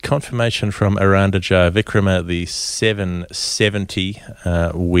the confirmation from Aranda Vikrama, the 770,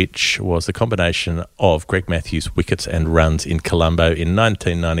 which was the combination of Greg Matthews' wickets and runs in Colombo in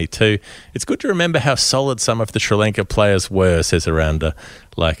 1992. It's good to remember how solid some of the Sri Lanka players were, says Aranda,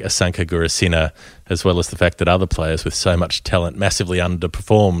 like Asanka Gurusena, as well as the fact that other players with so much talent massively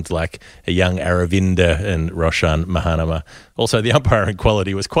underperformed, like a young Aravinda and Roshan Mahanama. Also, the umpiring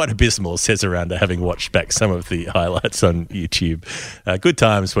quality was quite abysmal, says Aranda, having watched back some of the highlights on YouTube. Good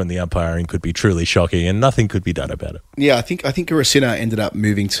times when the umpiring could be truly shocking and nothing could be done about it. Yeah, I think Gurusena ended up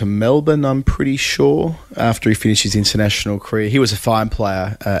moving to Melbourne, I'm pretty sure, after he finished his international career. He was a fine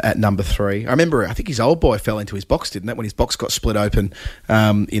player at number 3. I remember, I think his old boy fell into his box, didn't it, when his box got split open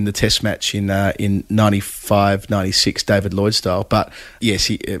in the test match in 95, 96, David Lloyd style. But yes,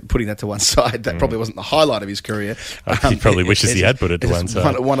 putting that to one side, that probably wasn't the highlight of his career. He probably wishes he had put it to one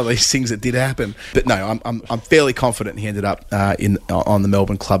side. One of these things that did happen. But no, I'm fairly confident he ended up on the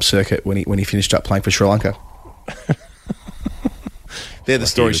Melbourne club circuit when he finished up playing for Sri Lanka. They're the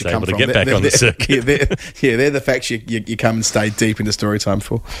stories you come from. Get back on the circuit. They're the facts you come and stay deep into story time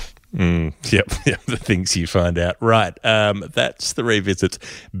for. Yep, the things you find out. Right, that's the revisits.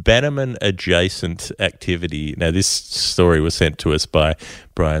 Bannerman adjacent activity. Now, this story was sent to us by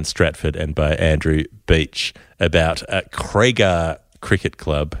Brian Stratford and by Andrew Beach about Craigar Cricket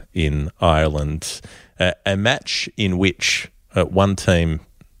Club in Ireland, a match in which one team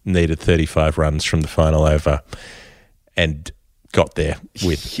needed 35 runs from the final over and got there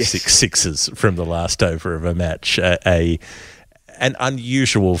with 6 sixes from the last over of a match. An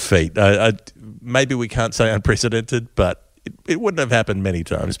unusual feat. Maybe we can't say unprecedented, but it wouldn't have happened many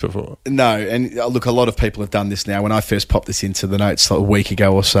times before. No, and look, a lot of people have done this now. When I first popped this into the notes a week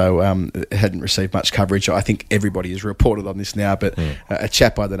ago or so, it hadn't received much coverage. I think everybody has reported on this now, but a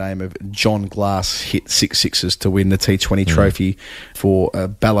chap by the name of John Glass hit 6 sixes to win the T20 trophy for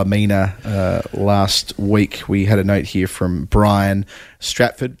Ballymena last week. We had a note here from Brian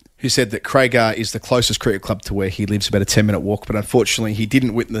Stratford, who said that Craigar is the closest cricket club to where he lives, about a 10-minute walk, but unfortunately he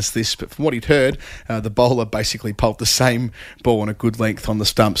didn't witness this. But from what he'd heard, the bowler basically bowled the same ball on a good length on the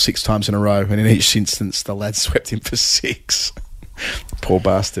stump 6 times in a row, and in each instance the lad swept him for 6. Poor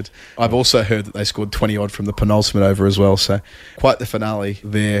bastard. I've also heard that they scored 20-odd from the penultimate over as well, so quite the finale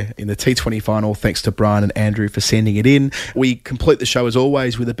there in the T20 final. Thanks to Brian and Andrew for sending it in. We complete the show as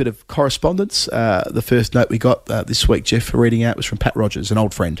always with a bit of correspondence. The first note we got this week, Jeff, for reading out, was from Pat Rogers, an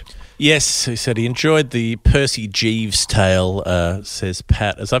old friend. Yes, he said he enjoyed the Percy Jeeves tale, says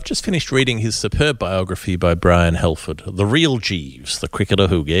Pat, as I've just finished reading his superb biography by Brian Helford, The Real Jeeves, the cricketer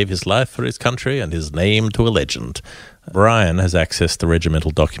who gave his life for his country and his name to a legend. Brian has accessed the regimental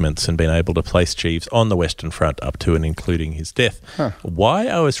documents and been able to place Jeeves on the Western Front up to and including his death. Why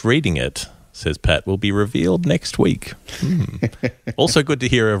I was reading it, says Pat, will be revealed next week. Also good to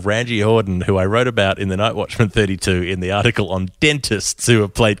hear of Ranji Horden, who I wrote about in the Night Watchman 32 in the article on dentists who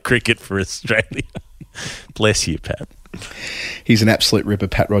have played cricket for Australia. Bless you, Pat. He's an absolute ripper,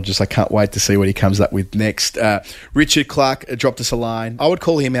 Pat Rogers. I can't wait to see what he comes up with next. Richard Clark dropped us a line. I would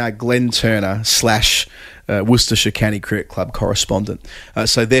call him our Glenn Turner / Worcestershire County Cricket Club correspondent.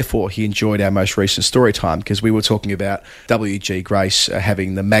 So therefore, he enjoyed our most recent story time because we were talking about W.G. Grace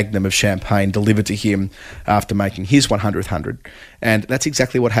having the magnum of champagne delivered to him after making his 100th 100. And that's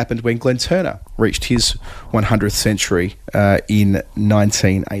exactly what happened when Glenn Turner reached his 100th century in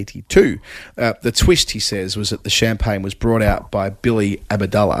 1982. The twist, he says, was that the champagne was brought out by Billy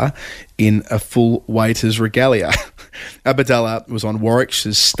Abdallah in a full waiter's regalia. Abdallah was on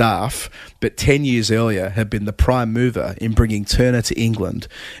Warwickshire's staff, but 10 years earlier had been the prime mover in bringing Turner to England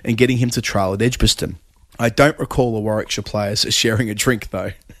and getting him to trial at Edgbaston. I don't recall the Warwickshire players sharing a drink,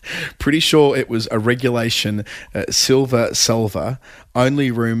 though. Pretty sure it was a regulation Silver Salva.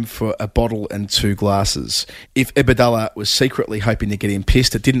 only room for a bottle and 2 glasses. If Iguodala was secretly hoping to get him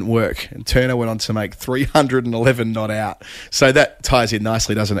pissed, it didn't work, and Turner went on to make 311 not out. So that ties in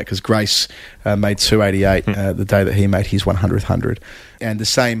nicely, doesn't it? Because Grace made 288 the day that he made his 100th 100. And the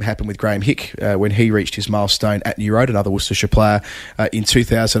same happened with Graham Hick when he reached his milestone at New Road, another Worcestershire player, in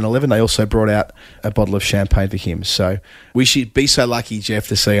 2011. They also brought out a bottle of champagne for him. So we should be so lucky, Jeff,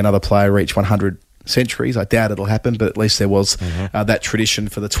 to see another player reach 100 centuries. I doubt it'll happen, but at least there was that tradition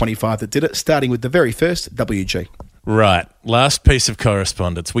for the 25 that did it, starting with the very first WG. Right. Last piece of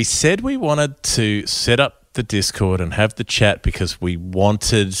correspondence. We said we wanted to set up the Discord and have the chat because we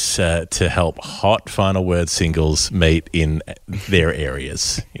wanted to help hot final word singles meet in their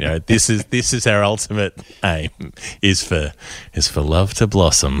areas. You know, this is our ultimate aim is for love to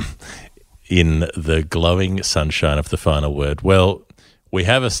blossom in the glowing sunshine of the final word. Well, we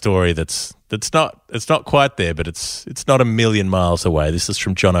have a story it's not quite there, but it's not a million miles away. This is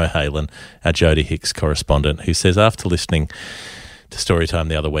from John O'Halen, our Jody Hicks correspondent, who says, after listening to Storytime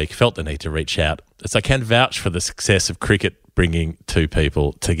the other week, felt the need to reach out, as I can vouch for the success of cricket bringing 2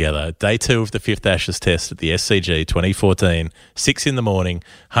 people together. Day 2 of the 5th Ashes Test at the SCG 2014, 6 in the morning,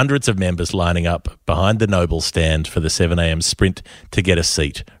 hundreds of members lining up behind the Noble stand for the 7 a.m. sprint to get a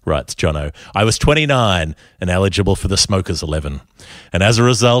seat, writes Jono. I was 29 and eligible for the Smokers 11. And as a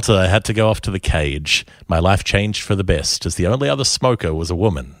result, I had to go off to the cage. My life changed for the best, as the only other smoker was a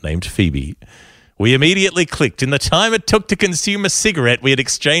woman named Phoebe. We immediately clicked. In the time it took to consume a cigarette, we had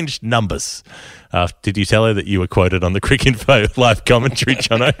exchanged numbers. Did you tell her that you were quoted on the Cricinfo live commentary,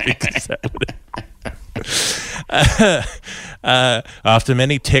 Jono? Because that would after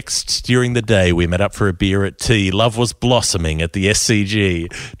many texts during the day, we met up for a beer at tea. Love was blossoming at the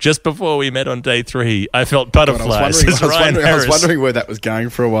SCG. Just before we met on day 3, I felt butterflies. I was wondering where that was going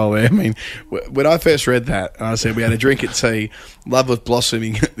for a while there. I mean, when I first read that, and I said we had a drink at tea, love was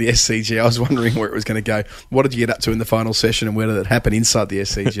blossoming at the SCG, I was wondering where it was going to go. What did you get up to in the final session, and where did it happen inside the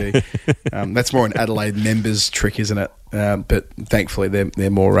SCG? That's more an Adelaide members trick, isn't it? But thankfully they're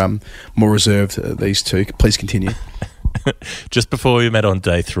more reserved, these two. Please continue. Just before we met on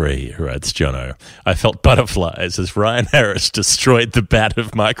day 3, writes Jono, I felt butterflies as Ryan Harris destroyed the bat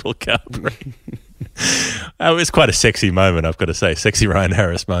of Michael Carberry. It was quite a sexy moment, I've got to say. Sexy Ryan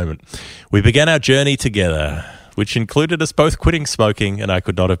Harris moment. We began our journey together, which included us both quitting smoking, and I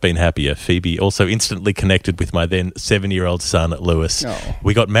could not have been happier. Phoebe also instantly connected with my then 7-year-old son, Lewis. Oh.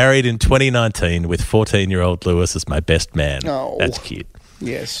 We got married in 2019 with 14-year-old Lewis as my best man. Oh. That's cute.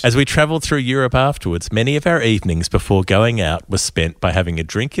 Yes. As we travelled through Europe afterwards, many of our evenings before going out were spent by having a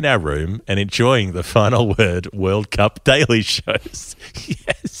drink in our room and enjoying the Final Word World Cup daily shows.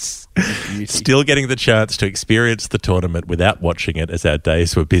 Yes. Still getting the chance to experience the tournament without watching it, as our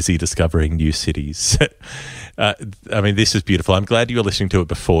days were busy discovering new cities. I mean, this is beautiful. I'm glad you were listening to it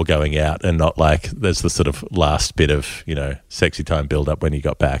before going out and not like there's the sort of last bit of, sexy time build up when you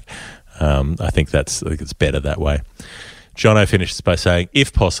got back. I think it's better that way. Jono finishes by saying,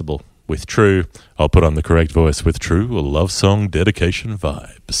 if possible, with true, I'll put on the correct voice, with true love song dedication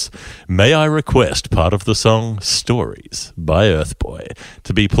vibes, may I request part of the song Stories by Earthboy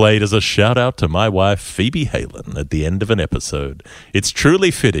to be played as a shout out to my wife Phoebe Halen at the end of an episode. It's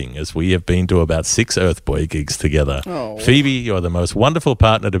truly fitting, as we have been to about 6 Earthboy gigs together. Oh. Phoebe, you're the most wonderful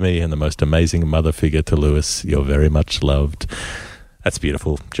partner to me and the most amazing mother figure to Lewis. You're very much loved. That's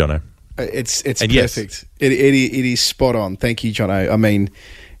beautiful, Jono. It's perfect. Yes. It is spot on. Thank you, Jono. I mean,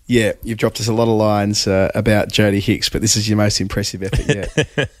 yeah, you've dropped us a lot of lines about Jody Hicks, but this is your most impressive effort yet,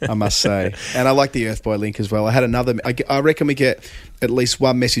 I must say. And I like the Earthboy link as well. I reckon we get at least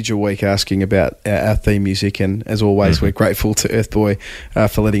one message a week asking about our theme music, and as always, we're grateful to Earthboy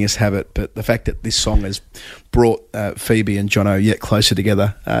for letting us have it. But the fact that this song has brought Phoebe and Jono yet closer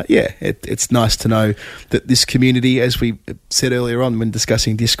together, it's nice to know that this community, as we said earlier on when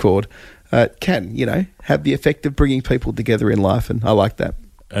discussing Discord, can, have the effect of bringing people together in life, and I like that.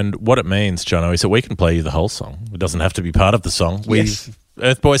 And what it means, Jono, is that we can play you the whole song. It doesn't have to be part of the song. Yes.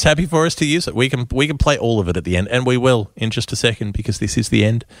 Earthboy's happy for us to use it. We can play all of it at the end, and we will in just a second, because this is the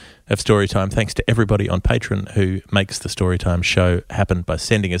end of Storytime. Thanks to everybody on Patreon who makes the Storytime show happen by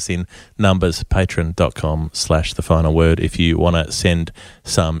sending us in numbers, patreon.com/thefinalword. If you want to send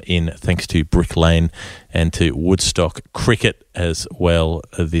some in, thanks to Brick Lane and to Woodstock Cricket as well.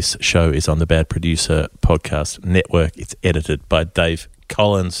 This show is on the Bad Producer Podcast Network. It's edited by Dave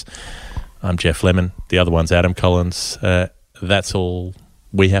Collins. I'm Jeff Lemon. The other one's Adam Collins. That's all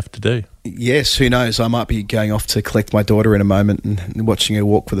we have to do. Yes, who knows? I might be going off to collect my daughter in a moment and watching her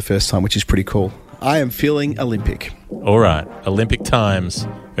walk for the first time, which is pretty cool. I am feeling Olympic. All right. Olympic times,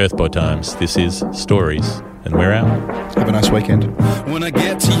 Earthboy times. This is Stories And we're out. Have a nice weekend. When I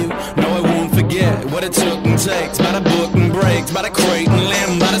get to you, no, I won't forget what it took and takes. By the book and breaks, by the crate and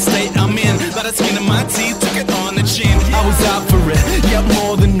limb, by the state I'm in, by the skin of my teeth, took it on the chin. I was out for it, yet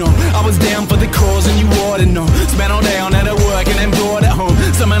more than known. I was down for the cause and you ought to know. Spent all day on that at work and then brought it home.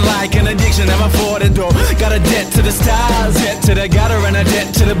 Something like an addiction, never fought it though. Got a debt to the stars, debt to the gutter and a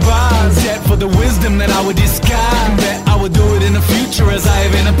debt to the bars. Debt for the wisdom that I would discard. Bet I would do it in the future as I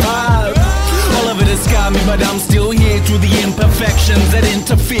have in the past. All of it has scarred me, but I'm still here through the imperfections that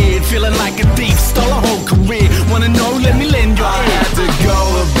interfered. Feeling like a thief, stole a whole career. Wanna know? Let me lend your ear. I had to go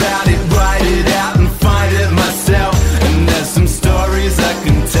about it, write it out and find it myself. And there's some stories I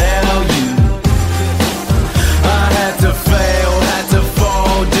can tell you. I had to fail, had to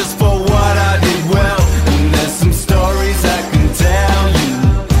fall just for what I did well. And there's some stories I can tell you.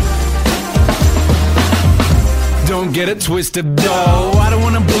 Don't get it twisted though, I don't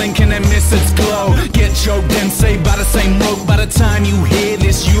wanna blink and then miss its glow. Get choked and saved by the same rope. By the time you hear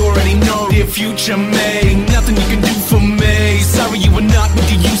this, you already know the future may. Nothing you can do for me. Sorry you were not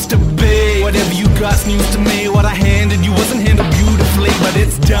what you used to be. Whatever you got's news to me. What I handed you wasn't handled beautifully, but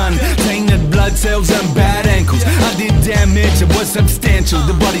it's done. Tainted blood cells and bad ankles. I did damage, it was substantial.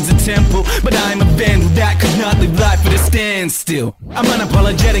 The body's a temple, but I'm a vandal that could not live life at a standstill. I'm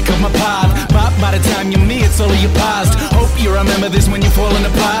unapologetic of my path, but by the time you meet, it's all of your past. Hope you remember this when you're falling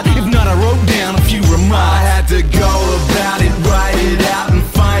apart. If not, I wrote down a few remarks. I had to go about it, write it out and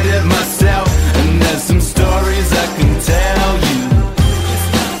find it myself. And there's some stories I can tell you.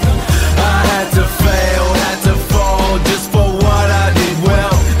 I had to fail, had to fall just for what I did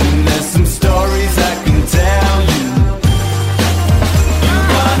well. And there's some stories I can tell you. You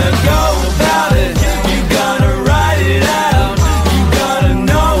gotta go about it, you gotta write it out. You gotta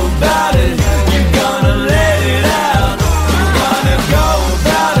know about it, you gotta let it out. You gotta go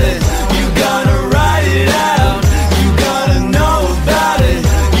about it, you gotta write it out. You gotta know about it,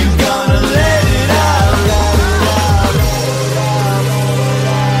 you gotta let it out.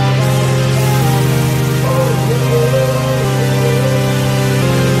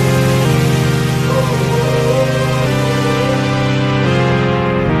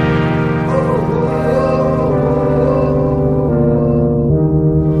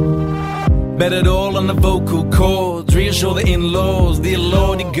 Bet it all on the vocal cords, reassure the in-laws, the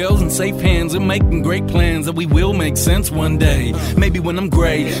allotted girls in safe hands. We're making great plans that we will make sense one day. Maybe when I'm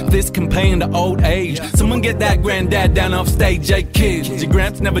gray, this can pay into old age. Someone get that granddad down off stage. Hey kids, your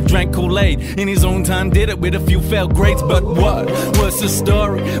gramps never drank Kool-Aid. In his own time did it with a few failed grades. But what? What's the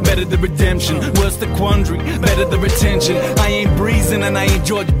story? Better the redemption. What's the quandary? Better the retention. I ain't breezing and I ain't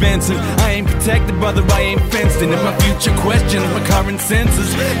George Benson. I ain't protected, brother, I ain't fenced in. If my future questions my current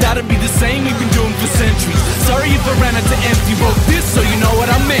senses, that'd be the same we've been doing for centuries. Sorry if I ran out to empty. Wrote this so you know what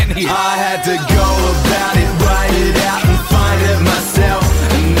I meant here. I had to go about it, write it out